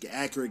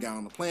guy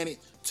on the planet,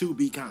 to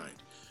be kind.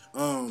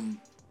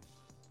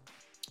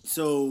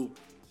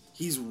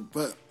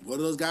 But what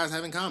do those guys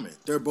have in common?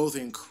 They're both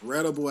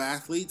incredible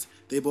athletes.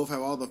 They both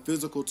have all the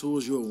physical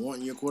tools you would want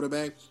in your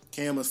quarterback.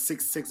 Cam, a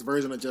 6'6"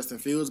 version of Justin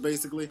Fields,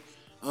 basically.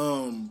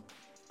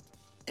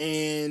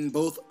 And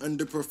both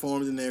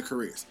underperformed in their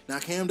careers. Now,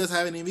 Cam does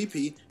have an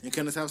MVP and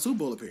can have a Super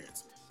Bowl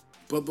appearance.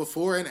 But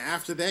before and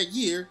after that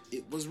year,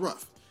 it was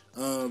rough.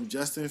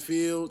 Justin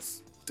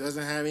Fields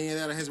doesn't have any of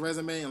that on his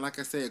resume, and like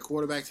I said,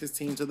 quarterbacks his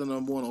team to the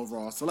number 1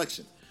 overall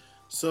selection.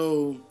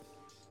 So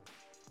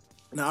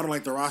Now, I don't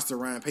like the roster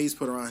Ryan Pace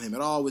put around him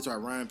at all, which are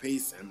Ryan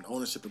Pace and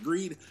ownership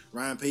agreed.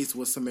 Ryan Pace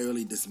was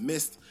summarily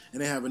dismissed,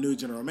 and they have a new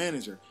general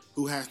manager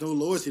who has no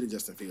loyalty to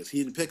Justin Fields.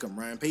 He didn't pick him.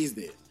 Ryan Pace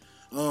did.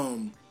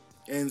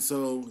 And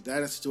so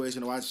that is a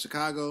situation to watch in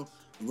Chicago,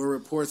 where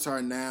reports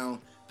are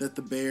now that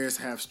the Bears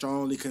have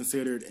strongly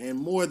considered and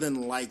more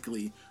than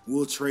likely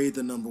will trade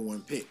the number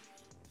one pick.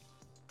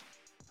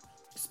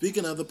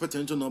 Speaking of the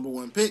potential number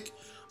one pick,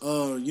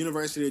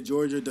 University of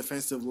Georgia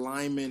defensive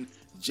lineman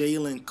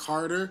Jalen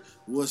Carter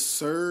was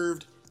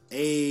served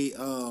a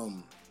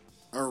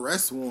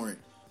arrest warrant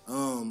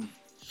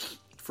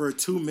for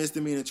 2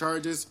 misdemeanor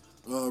charges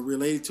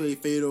related to a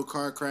fatal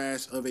car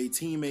crash of a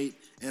teammate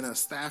and a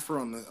staffer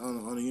on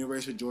the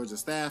University of Georgia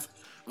staff.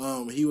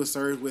 He was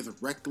served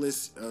with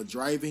reckless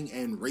driving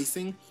and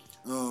racing,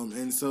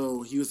 and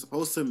so he was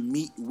supposed to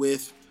meet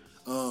with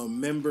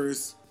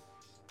members,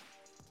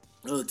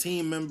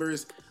 team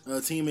members,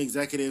 team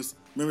executives,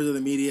 members of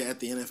the media at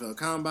the NFL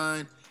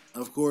Combine.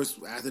 Of course,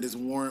 after this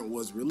warrant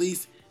was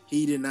released,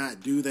 he did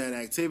not do that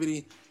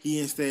activity. He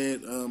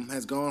instead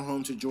has gone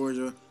home to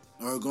Georgia,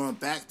 or gone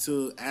back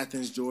to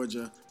Athens,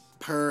 Georgia,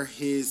 per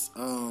his...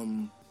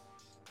 oh,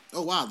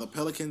 wow, the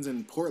Pelicans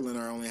and Portland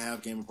are only a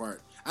half game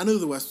apart. I knew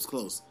the West was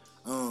close.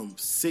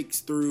 6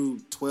 through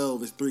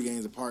 12 is 3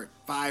 games apart.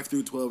 5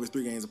 through 12 is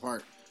 3 games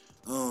apart.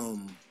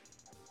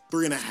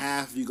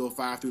 3.5 if you go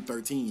 5 through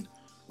 13.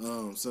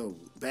 So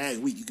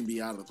bad week, you can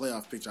be out of the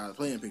playoff picture, out of the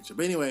playing picture.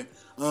 But anyway,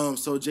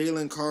 so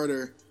Jalen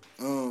Carter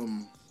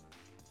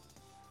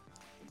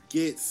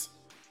gets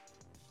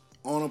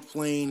on a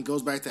plane,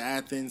 goes back to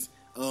Athens.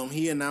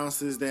 He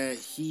announces that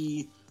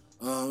he,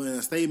 in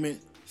a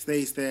statement,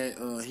 states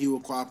that he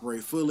will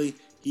cooperate fully.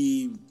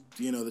 The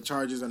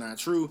charges are not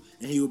true,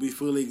 and he will be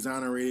fully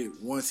exonerated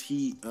once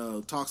he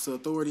talks to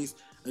authorities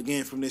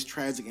again from this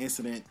tragic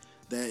incident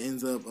that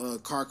ends up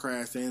car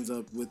crash that ends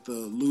up with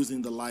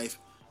losing the lives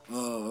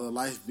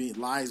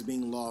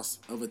being lost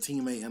of a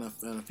teammate and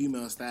a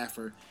female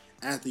staffer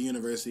at the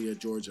University of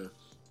Georgia.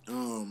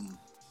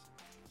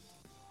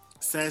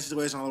 Sad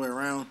situation all the way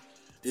around.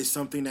 It's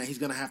something that he's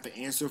going to have to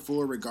answer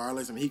for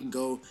regardless. I mean, he can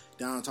go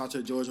down and talk to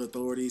the Georgia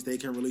authorities. They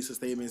can release a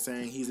statement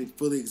saying he's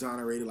fully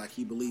exonerated like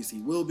he believes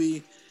he will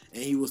be,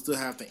 and he will still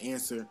have to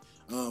answer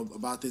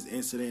about this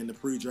incident in the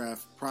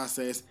pre-draft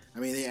process. I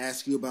mean, they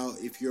ask you about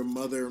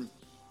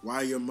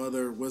why your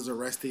mother was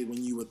arrested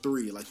when you were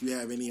 3, like you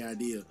have any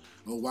idea,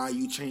 or why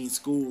you changed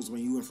schools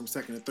when you went from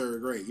 2nd to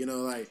 3rd grade.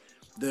 Like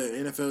the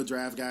NFL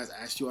draft guys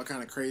ask you all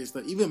kind of crazy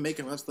stuff, even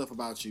making up stuff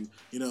about you.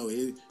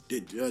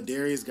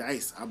 Darius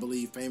Geis, I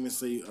believe,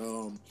 famously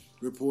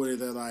reported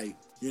that,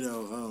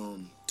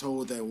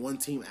 told that one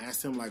team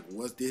asked him,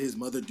 did his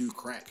mother do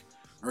crack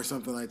or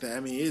something like that. I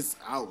mean, it's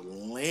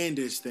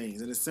outlandish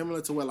things, and it's similar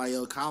to what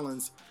La'el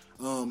Collins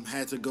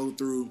had to go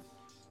through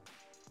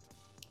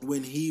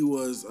when he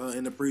was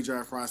in the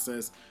pre-draft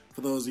process.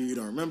 For those of you who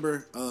don't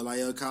remember,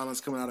 La'el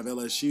Collins, coming out of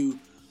LSU,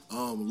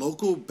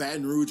 local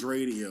Baton Rouge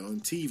radio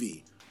and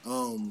TV,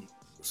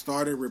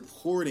 started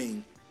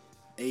reporting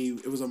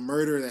it was a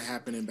murder that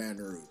happened in Baton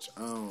Rouge.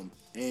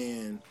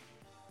 And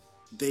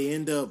they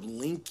end up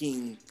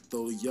linking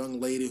the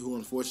young lady who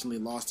unfortunately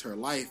lost her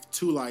life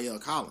to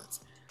La'el Collins.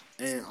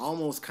 And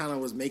almost kind of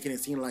was making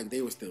it seem like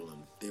they were still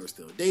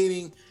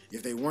dating.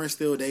 If they weren't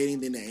still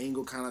dating, then the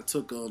angle kind of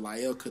took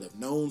La'el could have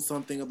known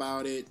something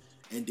about it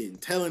and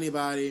didn't tell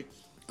anybody.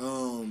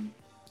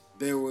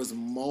 There was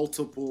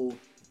multiple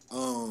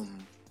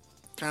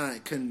kind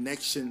of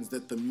connections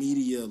that the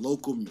media,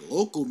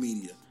 local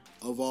media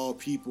of all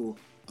people,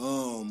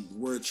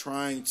 were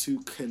trying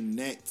to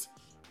connect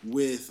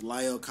with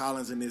La'el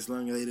Collins and this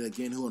young lady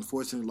again who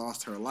unfortunately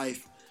lost her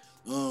life.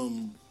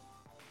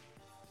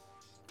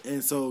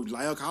 And so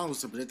La'el Collins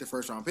was a projected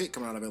 1st round pick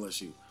coming out of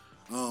LSU.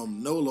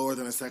 No lower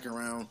than a 2nd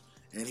round.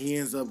 And he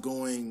ends up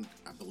going,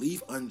 I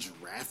believe,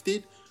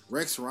 undrafted.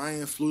 Rex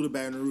Ryan flew to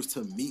Baton Rouge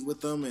to meet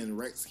with them,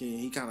 and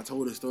he kind of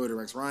told his story to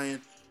Rex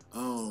Ryan.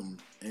 And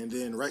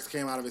then Rex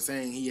came out of it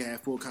saying he had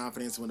full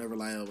confidence in whatever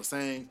La'el was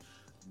saying.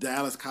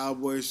 Dallas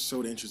Cowboys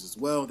showed interest as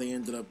well. They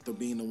ended up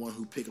being the one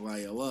who picked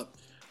La'el up.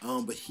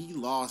 But he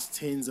lost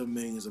tens of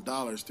millions of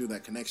dollars through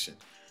that connection.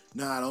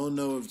 Now, I don't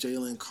know if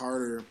Jalen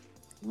Carter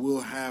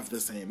will have the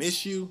same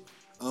issue.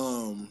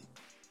 I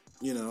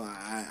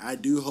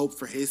do hope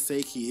for his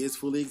sake he is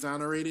fully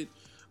exonerated.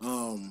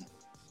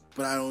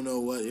 But I don't know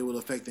what it will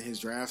affect in his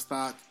draft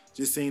stock.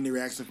 Just seeing the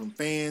reaction from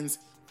fans.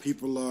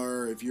 People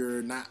are, if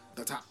you're not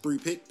the top 3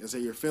 pick, let's say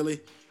you're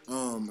Philly,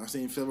 I've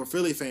seen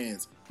Philly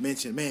fans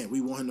mention, man,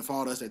 we want him to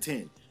fall to us at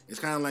 10. It's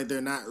kind of like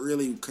they're not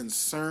really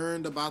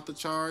concerned about the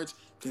charge,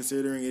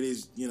 considering it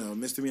is,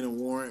 misdemeanor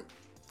warrant.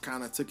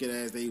 Kind of took it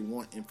as they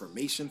want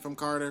information from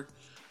Carter.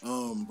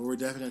 But we're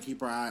definitely going to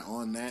keep our eye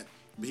on that.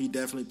 But he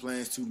definitely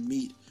plans to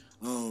meet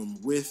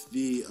with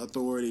the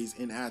authorities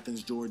in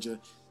Athens, Georgia,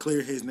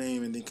 clear his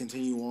name, and then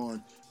continue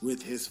on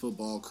with his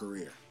football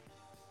career.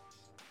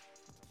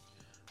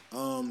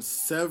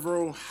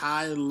 Several former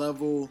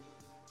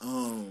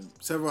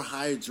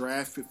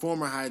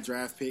high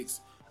draft picks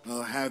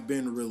have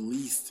been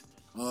released.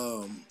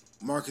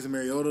 Marcus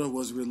Mariota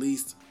was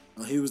released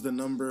He was the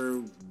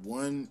number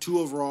 2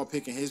 overall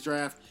pick in his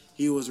draft.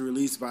 He was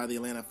released by the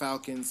Atlanta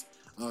Falcons.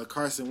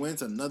 Carson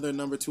Wentz, another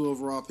number 2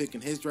 overall pick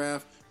in his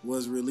draft,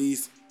 was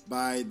released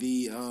by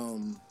the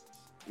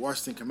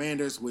Washington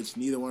Commanders, which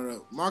neither one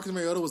of Marcus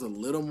Mariota was a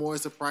little more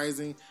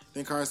surprising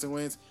than Carson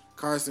Wentz.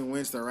 Carson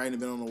Wentz, the writing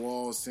been on the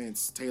wall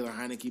since Taylor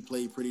Heineke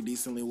played pretty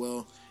decently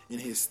well in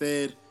his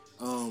stead.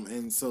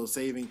 And so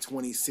saving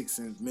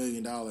 $26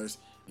 million,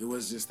 it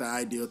was just the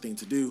ideal thing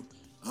to do.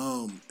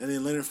 And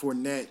then Leonard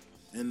Fournette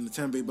and the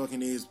Tampa Bay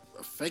Buccaneers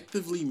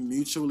effectively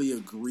mutually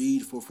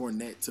agreed for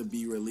Fournette to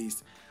be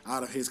released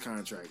out of his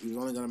contract. He was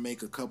only going to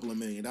make a couple of $1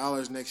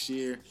 million next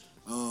year.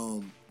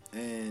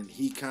 And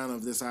he kind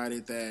of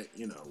decided that,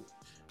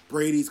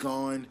 Brady's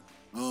gone.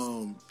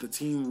 The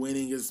team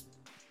winning is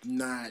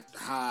not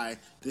high.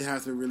 They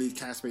have to release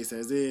cap space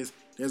as is.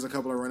 There's a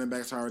couple of running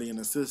backs already in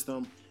the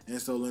system.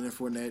 And so Leonard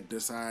Fournette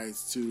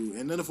decides to,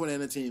 and Leonard Fournette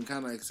and the team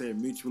kind of, like I said,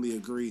 mutually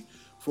agree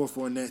for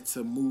Fournette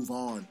to move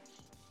on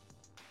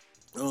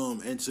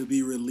and to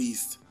be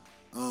released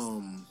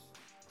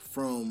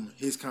from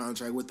his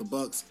contract with the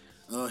Bucs.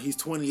 He's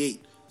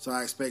 28, so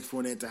I expect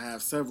Fournette to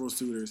have several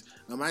suitors.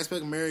 I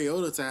expect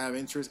Mariota to have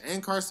interest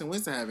and Carson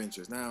Wentz to have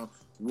interest. Now,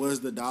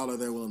 was the dollar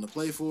they're willing to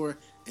play for,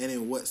 and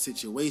in what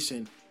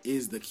situation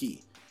is the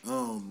key.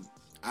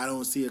 I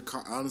don't see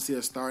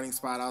a starting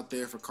spot out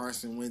there for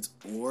Carson Wentz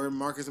or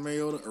Marcus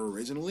Mariota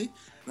originally.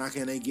 Now,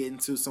 can they get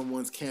into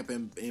someone's camp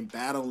and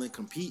battle and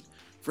compete?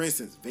 For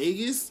instance,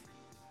 Vegas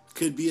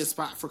could be a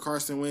spot for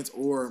Carson Wentz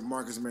or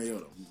Marcus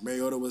Mariota.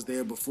 Mariota was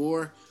there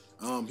before.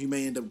 He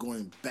may end up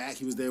going back.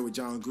 He was there with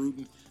John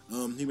Gruden.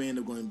 He may end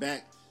up going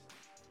back.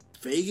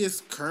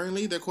 Vegas,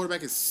 currently, their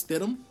quarterback is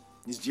Stidham.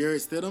 It's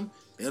Jarrett Stidham.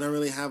 They don't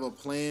really have a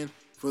plan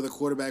for the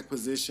quarterback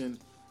position.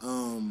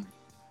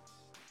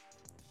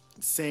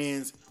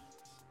 Sans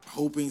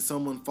hoping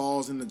someone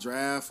falls in the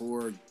draft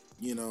or,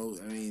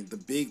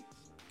 the big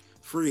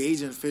free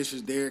agent fish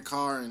is Derek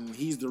Carr, and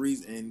he's the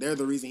reason, and they're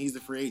the reason he's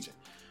the free agent.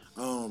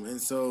 And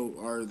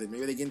so,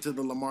 maybe they get into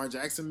the Lamar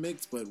Jackson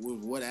mix, but with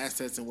what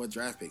assets and what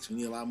draft picks? We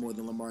need a lot more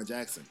than Lamar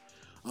Jackson.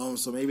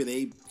 So maybe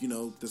they,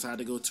 decide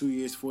to go 2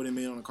 years, $40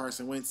 million on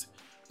Carson Wentz,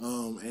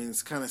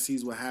 and kind of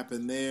sees what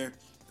happened there.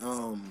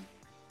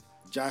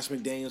 Josh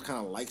McDaniels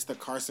kind of likes the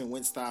Carson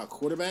Wentz style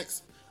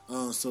quarterbacks,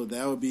 so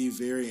that would be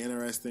very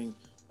interesting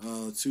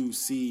to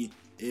see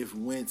if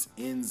Wentz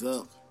ends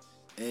up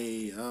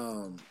a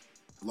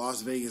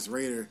Las Vegas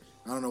Raider.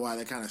 I don't know why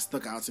that kind of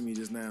stuck out to me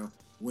just now.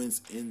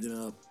 Wentz ended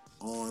up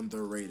on the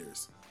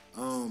Raiders.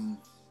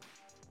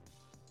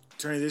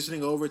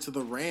 Transitioning over to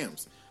the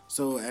Rams.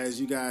 So as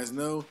you guys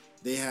know,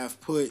 they have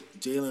put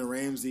Jalen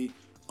Ramsey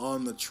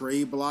on the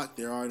trade block.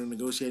 They're already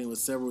negotiating with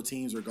several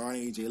teams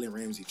regarding a Jalen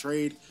Ramsey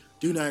trade.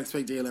 Do not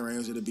expect Jalen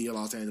Ramsey to be a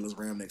Los Angeles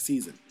Ram next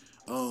season.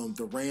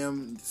 The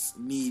Rams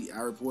need, I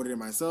reported it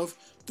myself,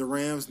 the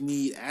Rams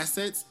need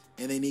assets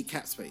and they need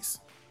cap space.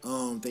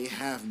 They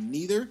have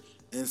neither,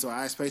 and so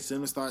I expect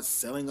them to start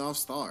selling off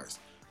stars.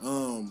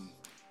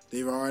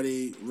 They've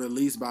already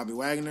released Bobby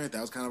Wagner.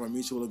 That was kind of a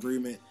mutual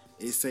agreement.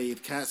 It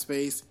saved cap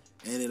space,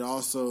 and it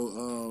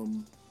also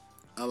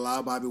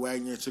allowed Bobby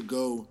Wagner to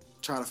go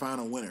try to find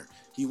a winner.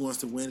 He wants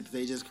to win at the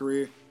stage of his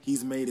career.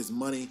 He's made his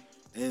money,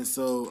 and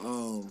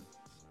so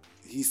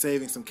he's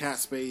saving some cap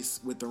space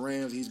with the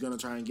Rams. He's going to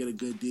try and get a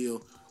good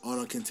deal on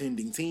a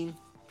contending team,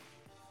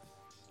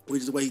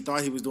 which is what he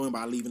thought he was doing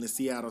by leaving the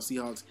Seattle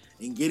Seahawks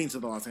and getting to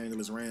the Los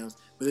Angeles Rams,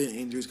 but then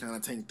injuries kind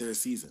of tanked their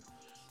season.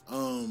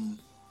 And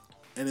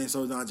then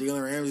so now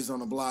Jalen Ramsey's on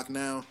the block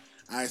now.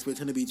 I expect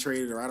him to be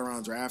traded right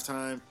around draft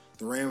time.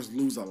 The Rams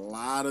lose a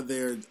lot of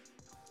their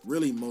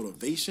really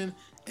motivation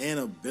and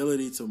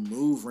ability to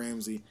move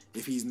Ramsey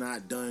if he's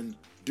not done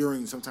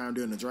sometime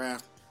during the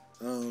draft.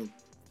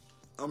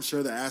 I'm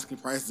sure the asking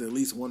price is at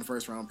least one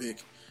first-round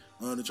pick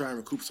to try and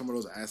recoup some of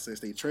those assets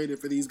they traded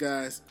for these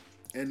guys.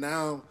 And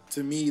now,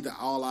 to me,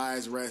 all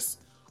eyes rest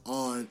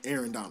on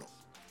Aaron Donald.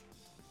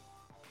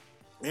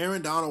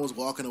 Aaron Donald was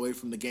walking away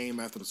from the game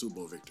after the Super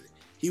Bowl victory.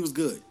 He was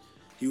good.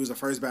 He was a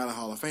first ballot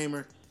Hall of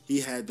Famer. He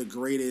had the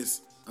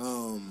greatest,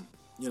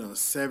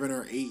 7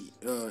 or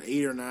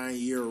 8 or 9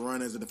 year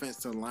run as a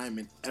defensive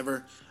lineman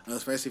ever,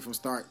 especially from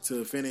start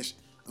to finish.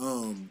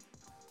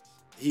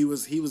 He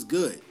was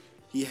good.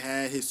 He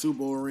had his Super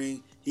Bowl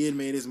ring. He had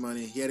made his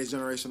money. He had his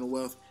generational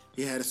wealth.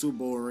 He had a Super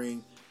Bowl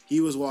ring.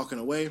 He was walking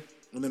away,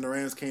 and then the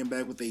Rams came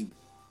back with a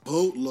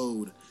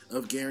boatload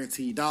of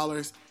guaranteed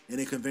dollars, and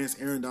they convinced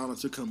Aaron Donald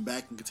to come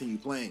back and continue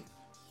playing.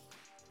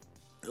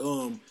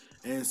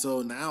 And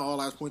so now all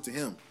eyes point to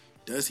him.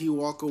 Does he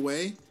walk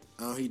away?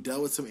 He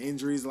dealt with some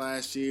injuries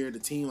last year. The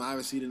team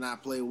obviously did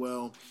not play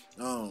well.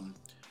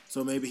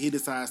 So maybe he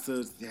decides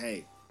to,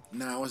 hey,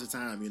 now is the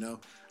time,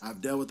 I've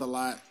dealt with a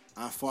lot.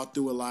 I fought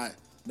through a lot.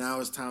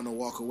 Now it's time to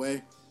walk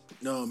away.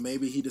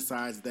 Maybe he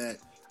decides that.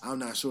 I'm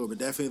not sure. But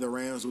definitely the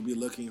Rams will be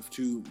looking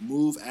to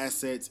move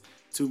assets,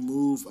 to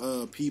move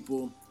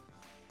people,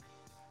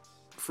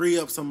 free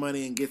up some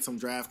money, and get some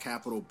draft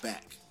capital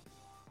back.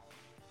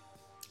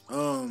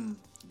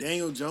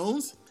 Daniel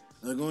Jones,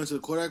 Going to the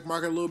quarterback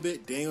market a little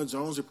bit, Daniel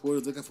Jones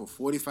reported looking for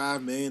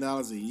 $45 million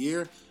a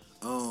year.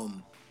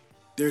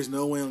 There's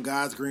no way on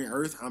God's green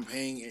earth I'm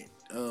paying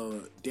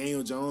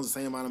Daniel Jones the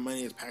same amount of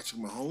money as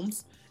Patrick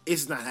Mahomes.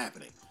 It's not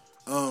happening.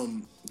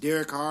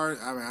 Derek Carr,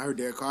 I heard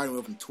Derek Carr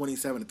went from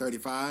 27 to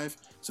 35.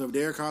 So if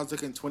Derek Carr's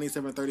looking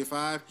 27 to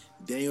 35,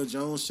 Daniel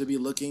Jones should be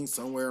looking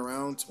somewhere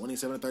around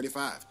 27 to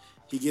 35.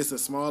 He gets a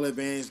small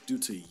advantage due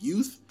to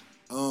youth.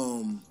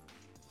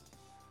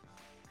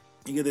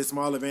 He gets a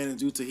small advantage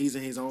due to he's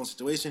in his own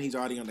situation. He's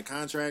already under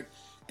contract,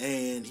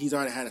 and he's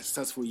already had a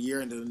successful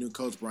year under the new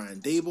coach, Brian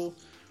Dable.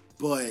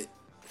 But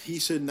he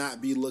should not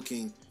be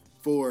looking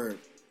for,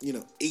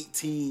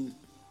 18,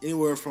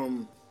 anywhere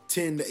from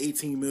 10 to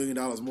 $18 million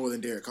more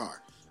than Derek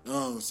Carr.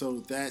 So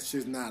that's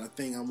just not a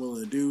thing I'm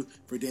willing to do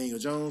for Daniel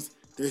Jones.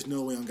 There's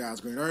no way on God's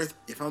green earth.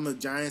 If I'm the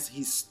Giants,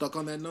 he's stuck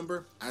on that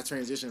number. I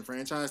transition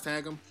franchise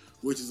tag him,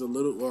 which is a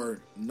little, or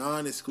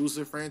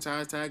non-exclusive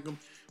franchise tag him,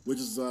 which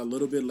is a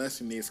little bit less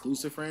than the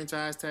exclusive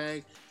franchise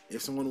tag.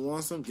 If someone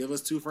wants them, give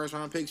us 2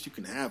 first-round picks. You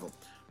can have them.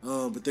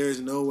 But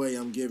there's no way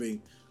I'm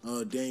giving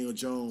Daniel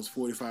Jones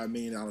 $45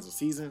 million a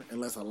season,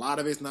 unless a lot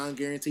of it's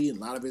non-guaranteed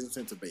and a lot of it's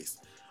incentive-based.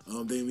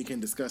 Then we can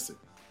discuss it.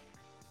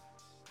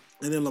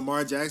 And then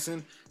Lamar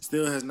Jackson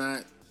still has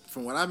not,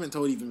 from what I've been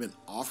told, even been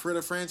offered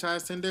a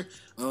franchise tender.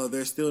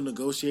 They're still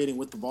negotiating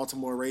with the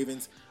Baltimore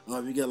Ravens.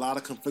 You get a lot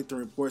of conflicting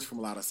reports from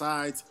a lot of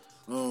sides.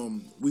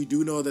 We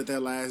do know that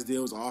last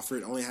deal was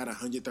offered, only had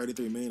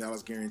 $133 million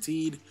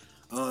guaranteed.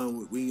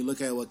 When you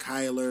look at what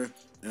Kyler,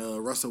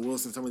 Russell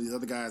Wilson, some of these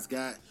other guys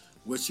got,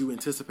 what you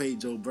anticipate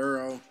Joe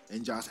Burrow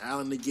and Josh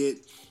Allen to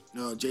get,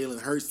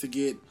 Jalen Hurts to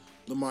get,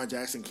 Lamar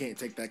Jackson can't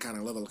take that kind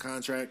of level of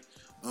contract.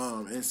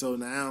 And so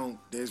now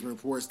there's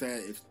reports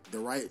that if the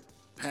right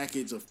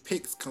package of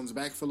picks comes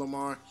back for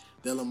Lamar,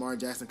 then Lamar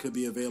Jackson could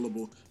be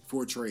available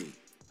for trade.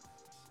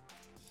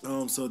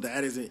 So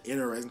that is an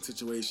interesting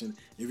situation.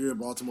 If you're a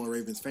Baltimore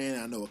Ravens fan,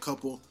 I know a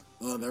couple,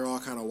 they're all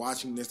kind of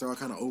watching this. They're all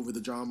kind of over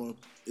the drama.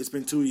 It's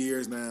been 2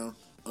 years now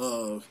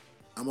of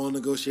I'm only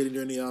negotiating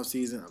during the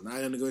offseason. I'm not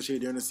going to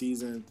negotiate during the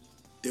season.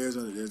 There's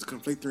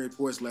conflicting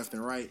reports left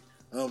and right.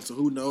 So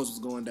who knows what's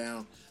going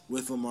down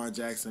with Lamar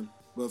Jackson.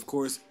 But, of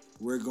course,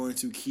 we're going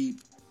to keep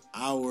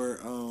our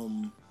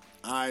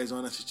eyes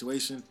on that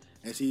situation,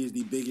 as he is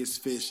the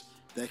biggest fish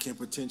that can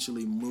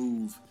potentially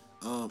move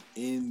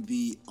in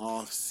the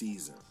off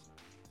season.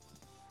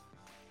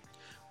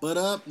 But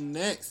up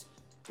next,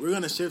 we're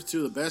going to shift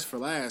to the best for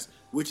last,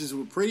 which is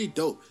pretty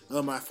dope.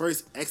 My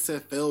first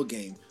XFL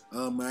game.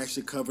 I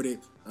actually covered it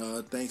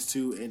thanks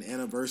to an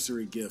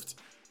anniversary gift.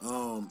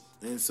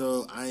 And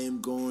so I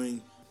am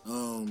going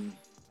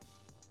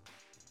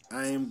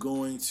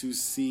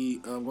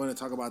to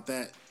talk about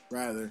that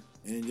rather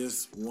in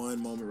just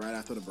one moment right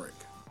after the break.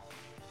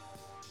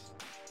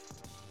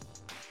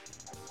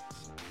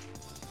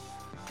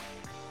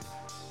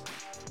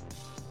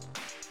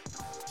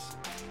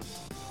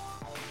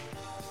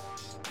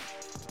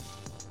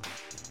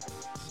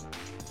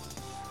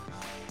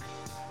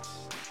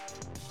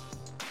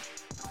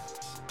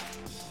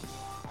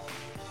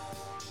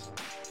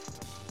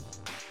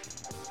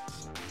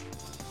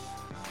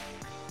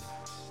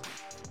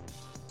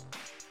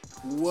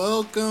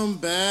 Welcome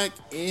back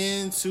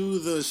into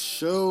the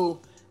show,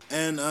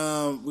 and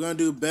we're going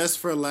to do best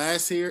for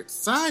last here.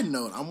 Side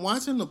note, I'm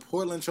watching the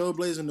Portland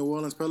Trailblazers and New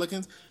Orleans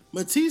Pelicans.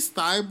 Matisse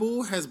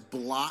Thybulle has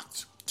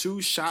blocked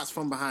 2 shots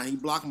from behind. He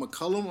blocked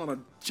McCollum on a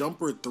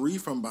jumper 3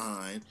 from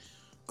behind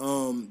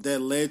that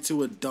led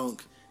to a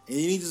dunk, and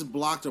then he just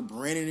blocked a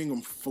Brandon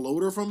Ingram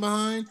floater from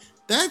behind.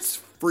 That's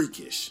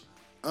freakish.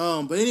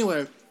 But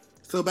anyway,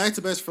 so back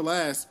to best for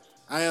last.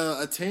 I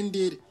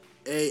attended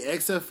a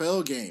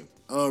XFL game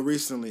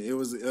recently. It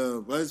was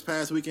this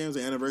past weekend. It was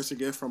an anniversary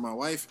gift from my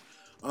wife.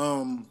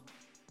 And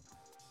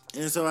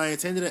so I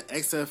attended an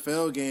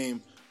XFL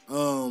game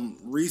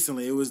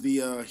recently. It was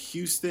the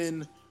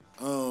Houston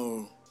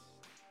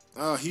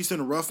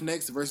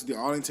Roughnecks versus the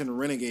Arlington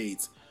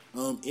Renegades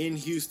in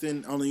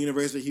Houston on the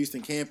University of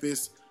Houston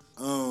campus.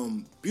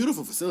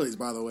 Beautiful facilities,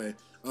 by the way.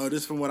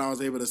 Just from what I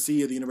was able to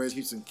see at the University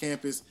of Houston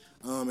campus,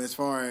 as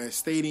far as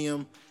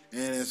stadium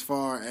and as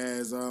far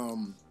as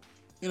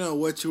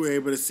what you were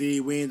able to see.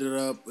 We ended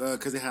up,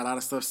 because they had a lot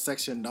of stuff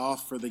sectioned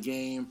off for the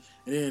game,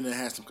 and then they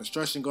had some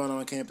construction going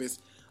on campus,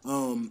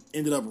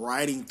 ended up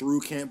riding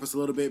through campus a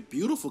little bit.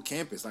 Beautiful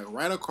campus, like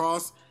right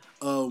across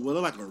what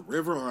looked like a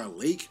river or a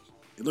lake.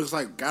 It looks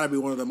like gotta be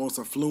one of the most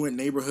affluent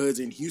neighborhoods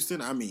in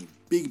Houston. I mean,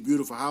 big,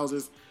 beautiful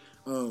houses.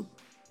 As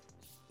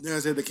I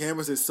said, the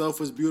campus itself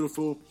was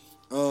beautiful.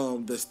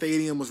 The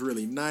stadium was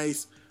really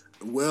nice,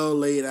 well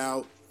laid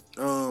out.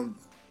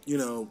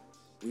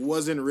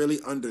 Wasn't really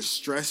under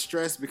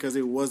stress because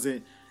it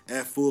wasn't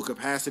at full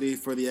capacity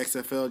for the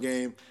XFL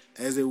game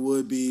as it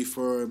would be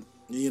for,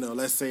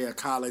 let's say a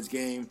college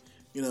game,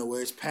 where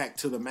it's packed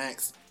to the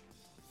max.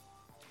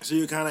 So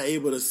you're kind of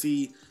able to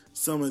see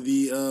some of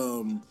the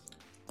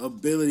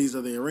abilities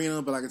of the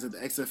arena. But like I said, the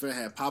XFL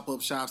had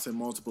pop-up shops in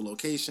multiple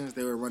locations.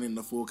 They were running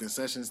the full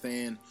concession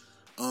stand.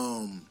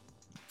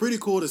 Pretty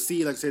cool to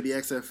see, like I said, the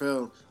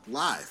XFL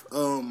live.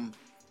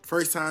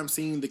 first time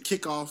seeing the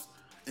kickoff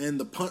and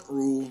the punt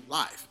rule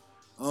live.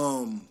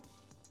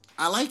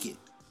 I like it.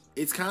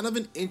 It's kind of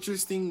an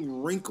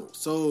interesting wrinkle.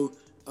 So,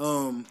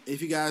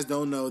 if you guys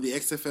don't know, the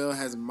XFL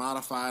has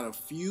modified a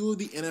few of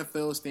the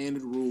NFL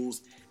standard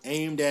rules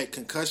aimed at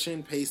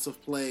concussion, pace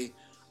of play,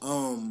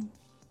 and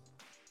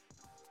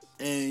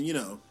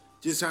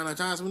just trying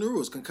to some new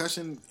rules: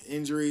 concussion,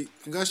 injury,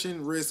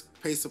 concussion risk,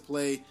 pace of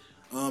play,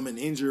 and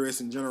injury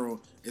risk in general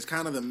is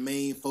kind of the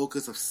main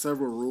focus of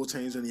several rule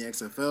changes in the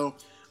XFL.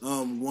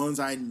 Ones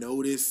I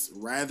noticed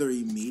rather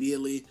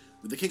immediately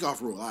with the kickoff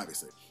rule,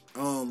 obviously.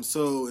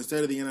 So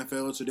instead of the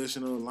NFL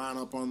traditional line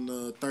up on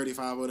the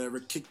 35 or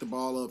whatever, kick the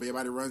ball up,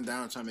 everybody runs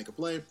down, try to make a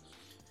play.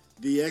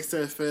 The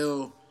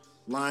XFL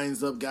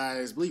lines up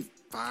guys, I believe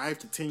 5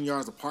 to 10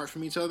 yards apart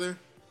from each other.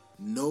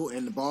 And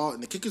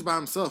the kicker's by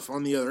himself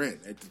on the other end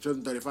at the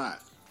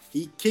 35.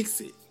 He kicks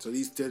it. So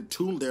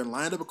they're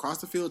lined up across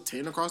the field,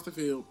 10 across the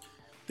field.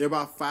 They're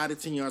about 5 to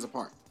 10 yards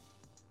apart.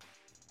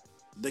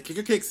 The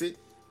kicker kicks it.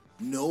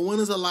 No one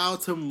is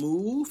allowed to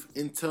move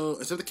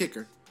except the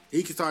kicker.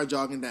 He can start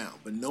jogging down,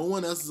 but no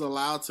one else is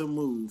allowed to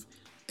move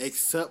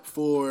except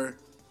for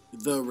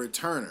the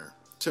returner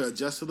to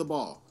adjust to the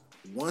ball.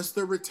 Once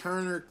the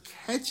returner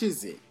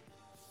catches it,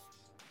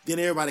 then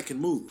everybody can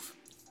move.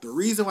 The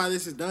reason why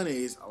this is done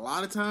is a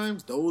lot of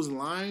times those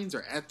lines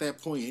are at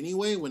that point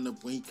anyway when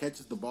he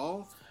catches the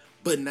ball.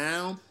 But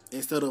now,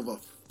 instead of a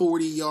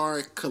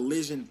 40-yard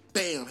collision,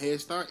 bam,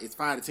 head start, it's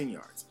 5 to 10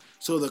 yards.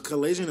 So the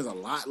collision is a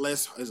lot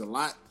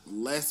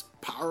less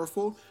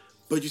powerful,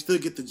 but you still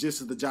get the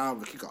gist of the job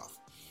of the kickoff.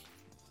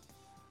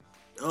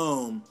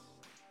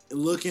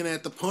 Looking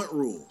at the punt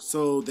rule.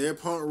 So their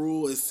punt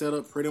rule is set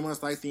up pretty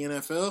much like the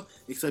NFL,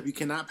 except you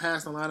cannot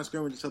pass the line of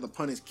scrimmage until the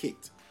punt is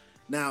kicked.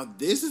 Now,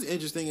 this is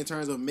interesting in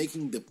terms of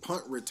making the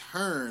punt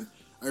return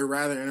a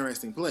rather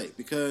interesting play,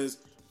 because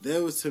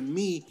there was, to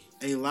me,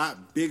 a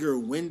lot bigger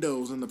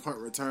windows in the punt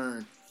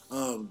return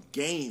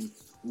game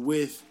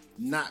with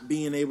not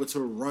being able to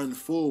run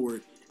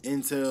forward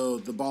until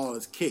the ball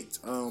is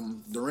kicked.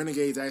 The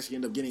Renegades actually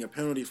end up getting a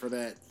penalty for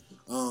that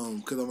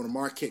because on a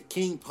Marquette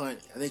King punt,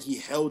 I think he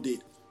held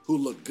it, who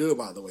looked good,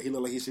 by the way. He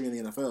looked like he should be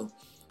in the NFL.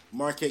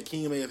 Marquette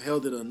King may have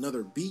held it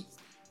another beat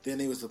than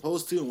they were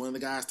supposed to, and one of the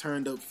guys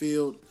turned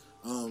upfield.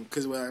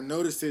 Because what I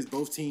noticed is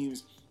both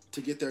teams, to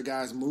get their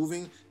guys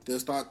moving, they'll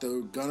start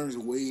the gunners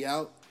way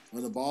out.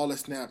 When the ball is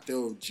snapped,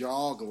 they'll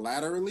jog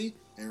laterally,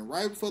 and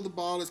right before the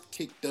ball is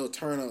kicked, they'll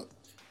turn up.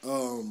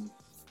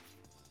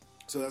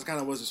 So that's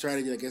kind of what's the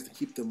strategy, I guess, to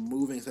keep them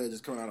moving instead of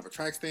just coming out of a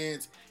track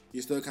stance.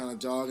 You're still kind of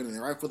jogging, and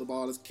then right before the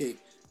ball is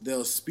kicked,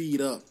 they'll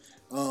speed up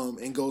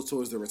and go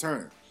towards the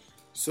return.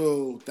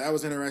 So that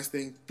was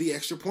interesting. The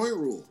extra point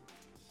rule.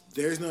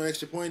 There's no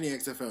extra point in the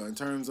XFL in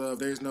terms of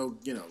there's no,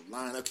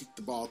 line up, kick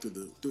the ball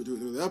through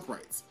the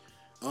uprights.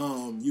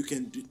 You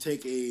can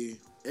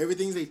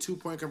everything's a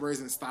 2-point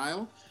conversion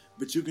style,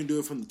 but you can do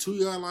it from the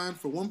 2-yard line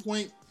for 1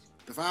 point,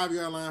 the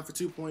 5-yard line for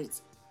 2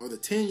 points, or the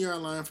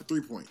 10-yard line for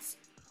 3 points.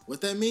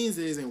 What that means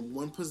is in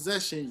one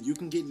possession, you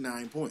can get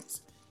 9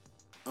 points.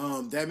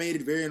 That made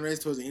it very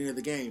interesting towards the end of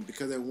the game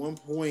because at one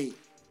point,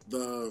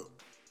 the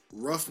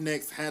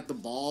Roughnecks had the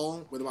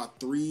ball with about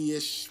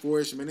 3-ish,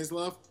 4-ish minutes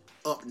left,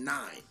 up 9.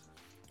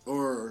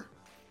 Or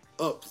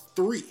up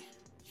 3.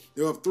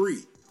 They were up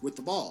 3 with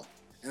the ball.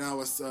 And I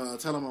was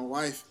telling my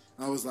wife,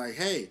 I was like,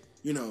 hey,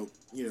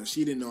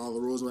 she didn't know all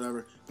the rules or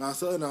whatever. But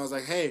I was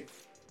like, hey,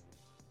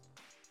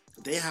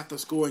 they have to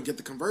score and get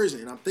the conversion.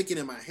 And I'm thinking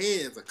in my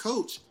head as a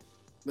coach,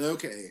 like,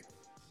 okay,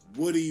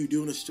 what do you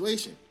do in a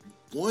situation?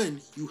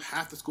 One, you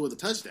have to score the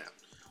touchdown.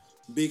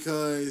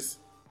 Because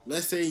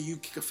let's say you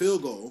kick a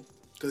field goal,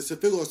 because it's a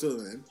field goal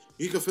still in.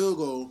 You kick a field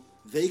goal,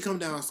 they come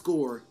down,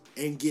 score,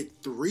 and get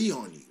 3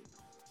 on you.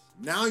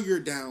 Now you're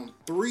down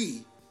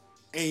 3,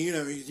 and you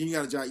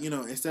got to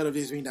instead of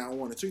just being down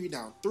 1 or 2, you're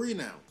down 3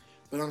 now.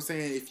 But I'm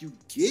saying if you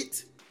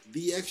get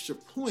the extra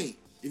point,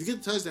 if you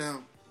get the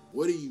touchdown,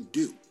 what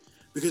do?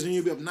 Because when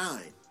you be up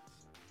 9,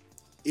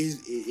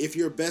 if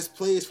your best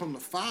play is from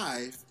the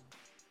 5,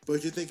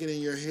 but you're thinking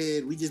in your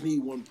head, we just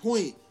need 1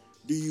 point,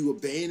 do you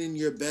abandon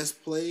your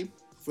best play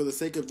for the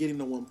sake of getting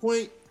the 1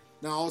 point?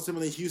 Now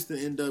ultimately Houston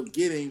ended up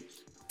getting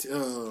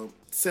 7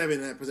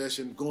 in that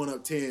possession, going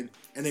up 10,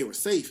 and they were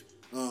safe.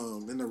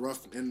 And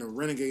the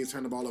Renegades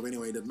turned the ball up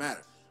anyway. It doesn't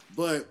matter.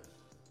 But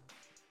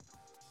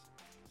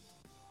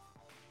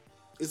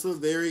it's a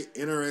very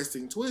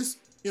interesting twist.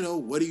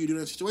 What do you do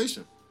in a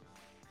situation?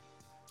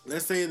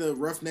 Let's say the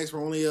Roughnecks were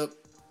only up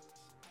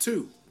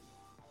 2.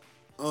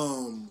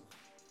 And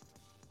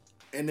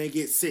they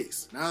get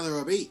 6. Now they're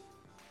up 8.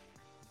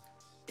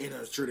 In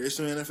a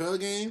traditional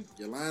NFL game,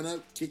 you line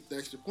up, kick the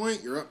extra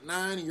point, you're up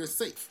 9, and you're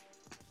safe.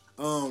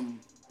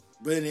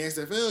 But in the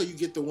XFL, you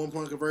get the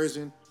 1-point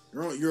conversion,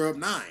 you're up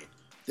 9.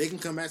 They can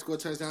come back, score a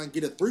touchdown,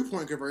 get a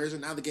 3-point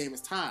conversion. Now the game is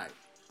tied.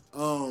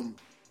 Do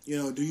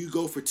you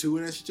go for 2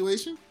 in that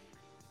situation?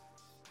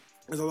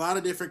 There's a lot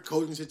of different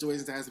coaching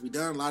situations that has to be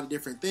done, a lot of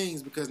different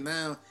things, because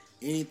now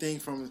anything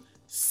from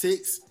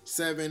 6,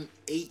 7,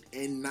 8,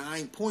 and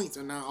 9 points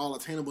are now all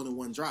attainable in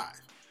one drive.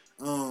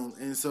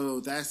 And so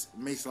that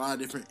makes a lot of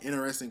different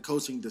interesting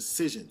coaching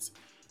decisions.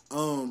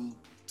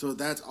 So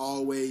that's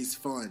always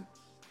fun.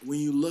 When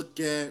you look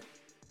at,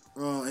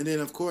 and then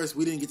of course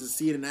we didn't get to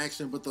see it in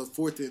action, but the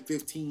 4th and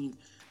 15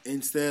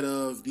 instead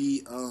of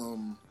the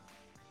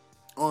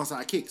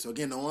onside kick. So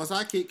again, the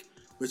onside kick,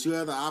 but you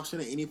have the option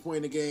at any point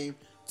in the game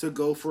to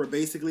go for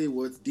basically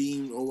what's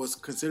deemed or what's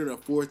considered a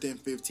 4th and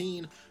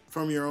 15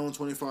 from your own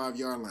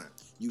 25-yard line.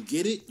 You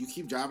get it, you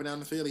keep driving down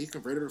the field, and you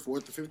converted to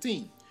 4th and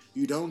 15.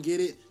 You don't get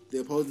it, the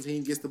opposing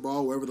team gets the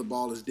ball wherever the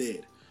ball is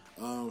dead.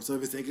 So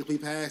if it's an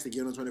incomplete pass, they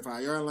get it on the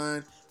 25-yard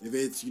line. If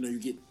it's, you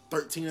get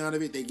 13 out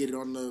of it, they get it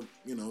on the,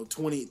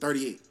 20,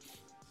 38.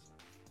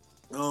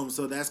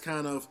 So that's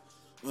kind of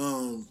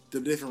the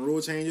different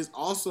rule changes.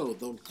 Also,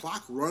 the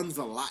clock runs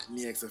a lot in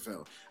the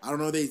XFL. I don't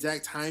know the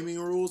exact timing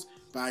rules,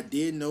 but I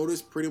did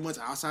notice pretty much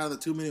outside of the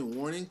 2-minute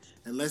warning,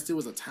 unless there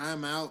was a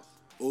timeout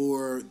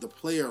or the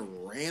player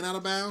ran out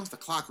of bounds, the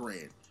clock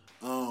ran.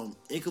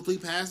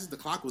 Incomplete passes, the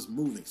clock was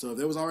moving. So if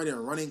there was already a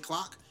running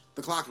clock,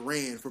 the clock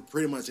ran for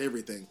pretty much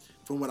everything,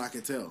 from what I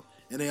can tell.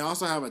 And they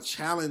also have a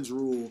challenge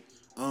rule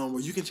where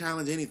you can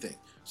challenge anything.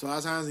 So a lot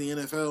of times in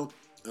the NFL,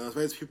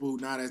 especially people who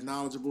are not as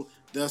knowledgeable,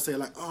 they'll say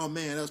like, "Oh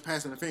man, that was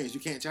pass interference. You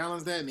can't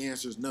challenge that," and the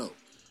answer is no.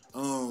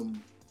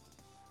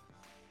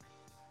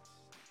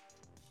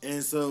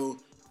 And so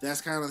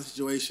that's kind of the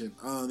situation.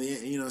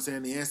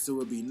 The answer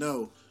would be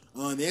no.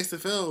 In the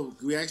XFL,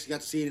 we actually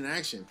got to see it in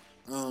action.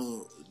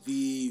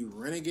 The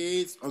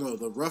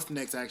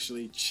Roughnecks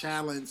actually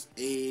challenged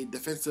a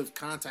defensive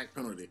contact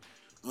penalty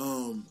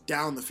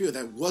down the field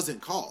that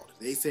wasn't called.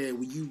 They said,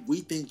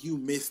 we think you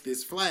missed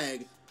this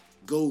flag,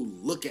 go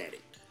look at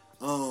it.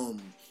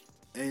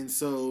 And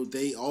so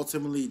they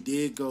ultimately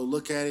did go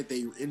look at it.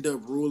 They ended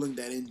up ruling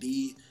that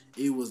indeed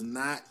it was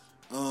not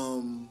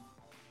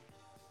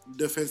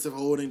defensive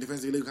holding,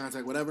 defensive illegal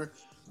contact, whatever.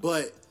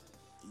 But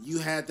you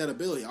had that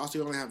ability. Also,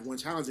 you only have one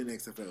challenge in the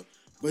XFL.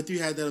 But you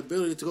had that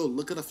ability to go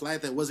look at a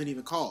flag that wasn't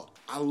even called.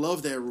 I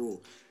love that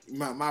rule.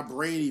 My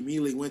brain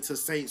immediately went to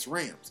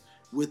Saints-Rams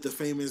with the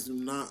famous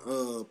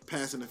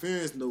pass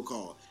interference no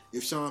call.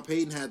 If Sean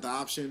Payton had the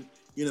option,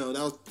 that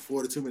was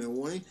before the 2-minute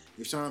warning.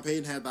 If Sean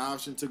Payton had the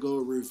option to go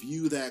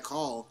review that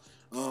call,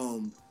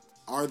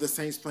 are the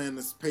Saints playing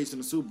the Patriots in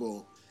the Super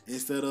Bowl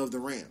instead of the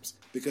Rams?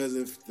 Because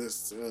if the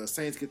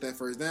Saints get that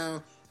first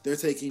down, they're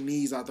taking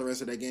knees out the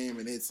rest of that game,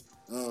 and it's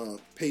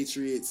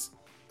Patriots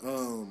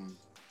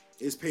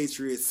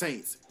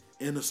Saints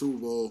in the Super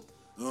Bowl.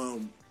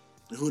 And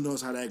who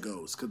knows how that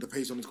goes? Because the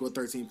Patriots only scored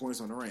 13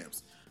 points on the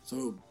Rams.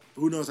 So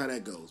who knows how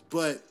that goes?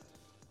 But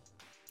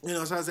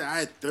so I said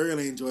I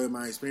thoroughly enjoyed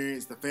my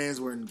experience. The fans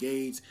were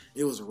engaged.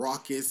 It was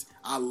raucous.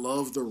 I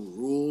love the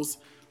rules.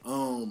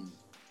 The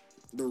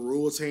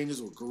rule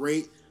changes were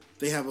great.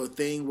 They have a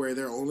thing where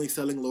they're only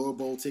selling lower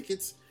bowl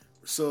tickets.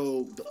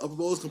 So the upper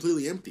bowl is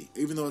completely empty.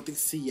 Even though I think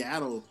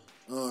Seattle,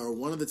 or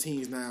one of the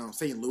teams now,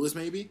 St. Louis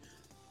maybe,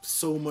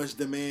 so much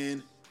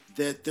demand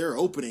that they're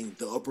opening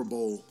the upper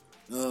bowl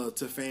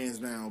to fans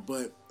now.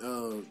 But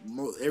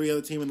every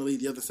other team in the league,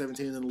 the other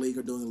 17 in the league,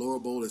 are doing lower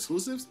bowl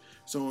exclusives.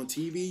 So on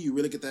TV, you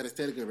really get that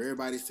aesthetic of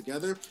everybody's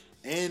together.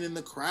 And in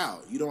the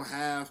crowd, you don't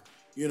have,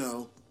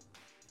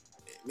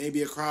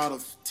 maybe a crowd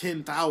of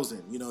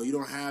 10,000. You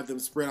don't have them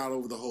spread out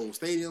over the whole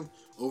stadium,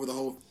 over the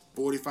whole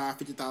 45,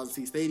 50,000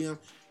 seat stadium.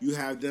 You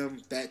have them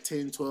that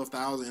 10,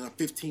 12,000 in a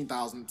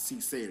 15,000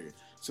 seat stadium.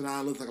 So now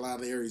it looks like a lot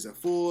of the areas are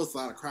full. It's a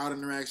lot of crowd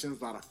interactions,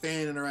 a lot of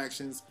fan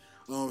interactions.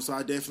 So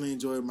I definitely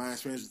enjoyed my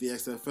experience with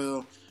the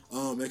XFL.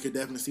 I could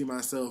definitely see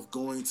myself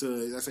going to,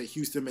 let's say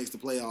Houston makes the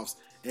playoffs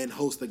and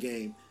host a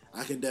game.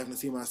 I can definitely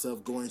see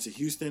myself going to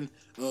Houston.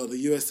 The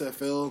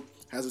USFL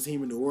has a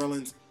team in New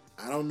Orleans.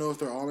 I don't know if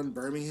they're all in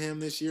Birmingham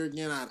this year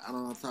again. I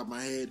don't know off the top of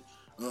my head.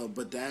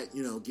 But that,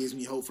 gives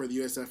me hope for the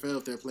USFL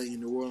if they're playing in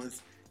New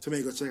Orleans to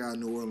maybe go check out a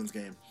New Orleans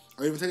game.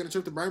 Or even taking a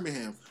trip to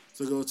Birmingham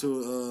to go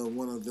to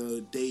one of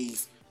the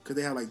days, because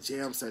they have like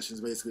jam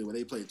sessions basically where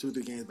they play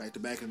 2-3 games back to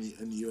back in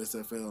the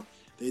USFL.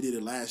 They did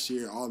it last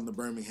year all in the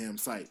Birmingham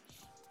site.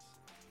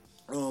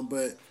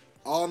 But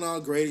all in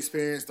all, great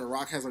experience. The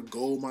Rock has a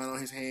gold mine on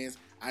his hands.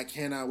 I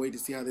cannot wait to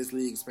see how this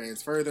league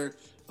expands further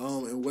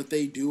and what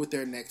they do with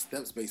their next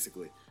steps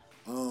basically.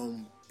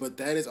 But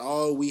that is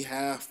all we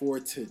have for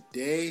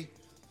today.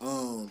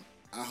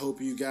 I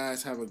hope you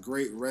guys have a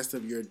great rest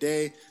of your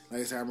day. Like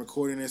I said, I'm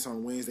recording this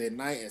on Wednesday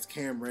night as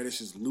Cam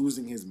Reddish is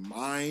losing his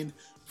mind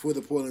for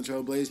the Portland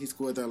Trail Blazers. He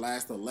scored their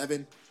last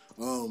 11.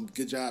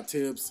 Good job,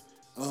 Tibbs.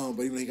 But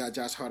even though he got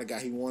Josh Hart, the guy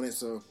he wanted,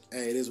 so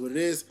hey, it is what it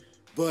is.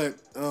 But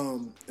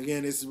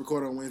again, this is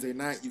recorded on Wednesday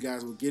night. You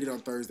guys will get it on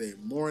Thursday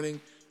morning.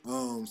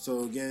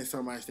 So again, some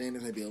of my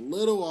standings may be a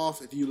little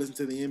off if you listen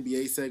to the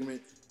NBA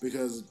segment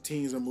because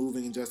teams are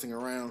moving and adjusting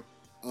around.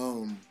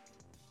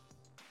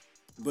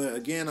 But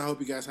again, I hope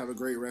you guys have a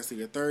great rest of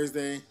your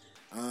Thursday.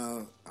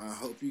 I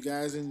hope you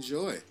guys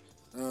enjoy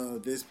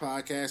this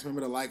podcast.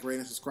 Remember to like, rate,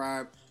 and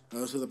subscribe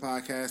to the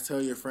podcast.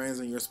 Tell your friends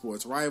and your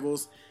sports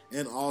rivals.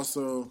 And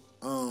also,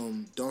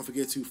 don't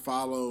forget to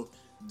follow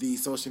the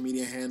social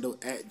media handle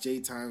at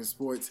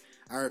JTimeSports.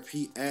 I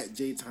repeat, at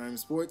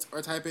JTimeSports,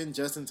 or type in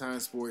Just in Time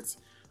Sports,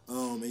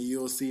 and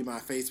you'll see my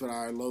face with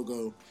our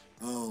logo.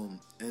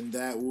 And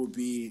that will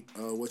be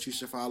what you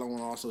should follow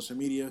on all social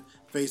media: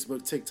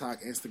 Facebook,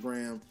 TikTok,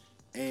 Instagram,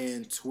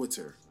 and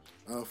Twitter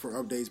for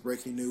updates,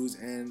 breaking news,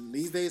 and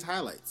these days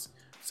highlights.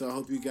 So I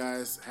hope you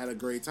guys had a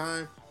great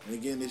time. And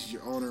again, this is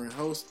your owner and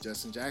host,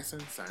 Justin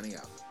Jackson, signing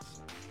out.